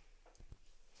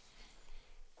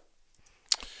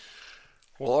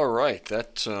 Well, all right.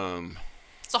 It's a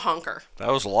honker.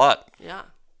 That was a lot. Yeah,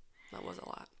 that was a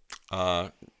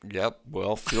lot. Yep.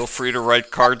 Well, feel free to write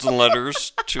cards and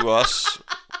letters to us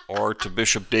or to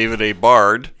Bishop David A.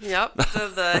 Bard. Yep.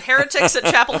 The heretics at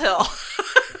Chapel Hill.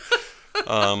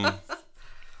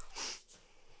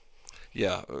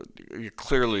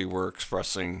 Clearly we're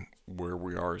expressing where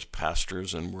we are as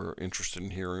pastors, and we're interested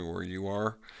in hearing where you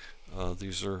are.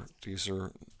 These are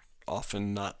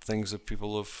often not things that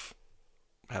people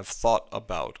have thought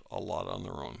about a lot on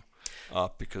their own,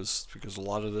 because a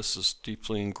lot of this is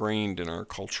deeply ingrained in our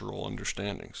cultural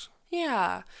understandings.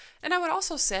 Yeah. And I would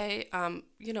also say,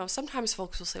 sometimes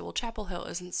folks will say, well, Chapel Hill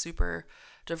isn't super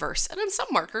diverse. And in some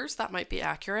markers, that might be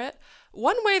accurate.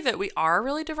 One way that we are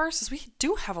really diverse is we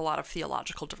do have a lot of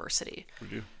theological diversity. We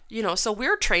do. So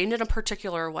we're trained in a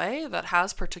particular way that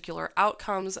has particular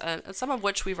outcomes, and some of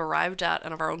which we've arrived at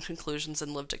and of our own conclusions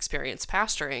and lived experience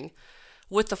pastoring,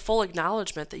 with the full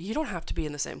acknowledgement that you don't have to be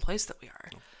in the same place that we are.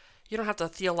 You don't have to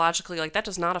theologically, that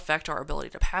does not affect our ability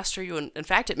to pastor you. And in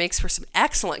fact, it makes for some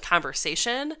excellent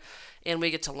conversation, and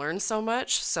we get to learn so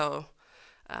much. So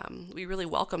we really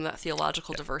welcome that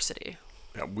theological diversity.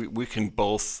 Yeah, we can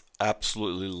both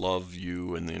absolutely love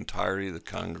you and the entirety of the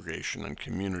congregation and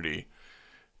community,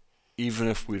 even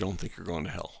if we don't think you're going to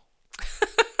hell.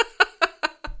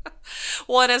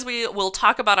 Well, and as we'll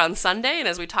talk about on Sunday, and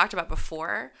as we talked about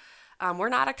before, we're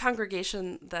not a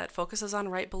congregation that focuses on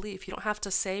right belief. You don't have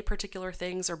to say particular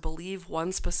things or believe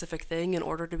one specific thing in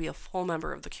order to be a full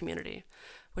member of the community,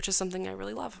 which is something I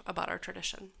really love about our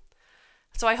tradition.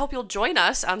 So I hope you'll join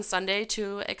us on Sunday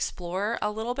to explore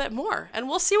a little bit more, and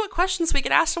we'll see what questions we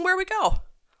get asked and where we go.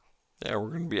 Yeah,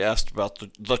 we're going to be asked about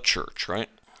the church, right?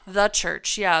 The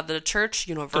church, yeah, the church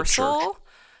universal,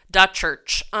 the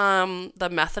church, the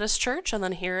Methodist church, and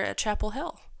then here at Chapel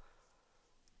Hill.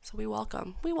 So we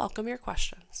welcome your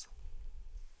questions.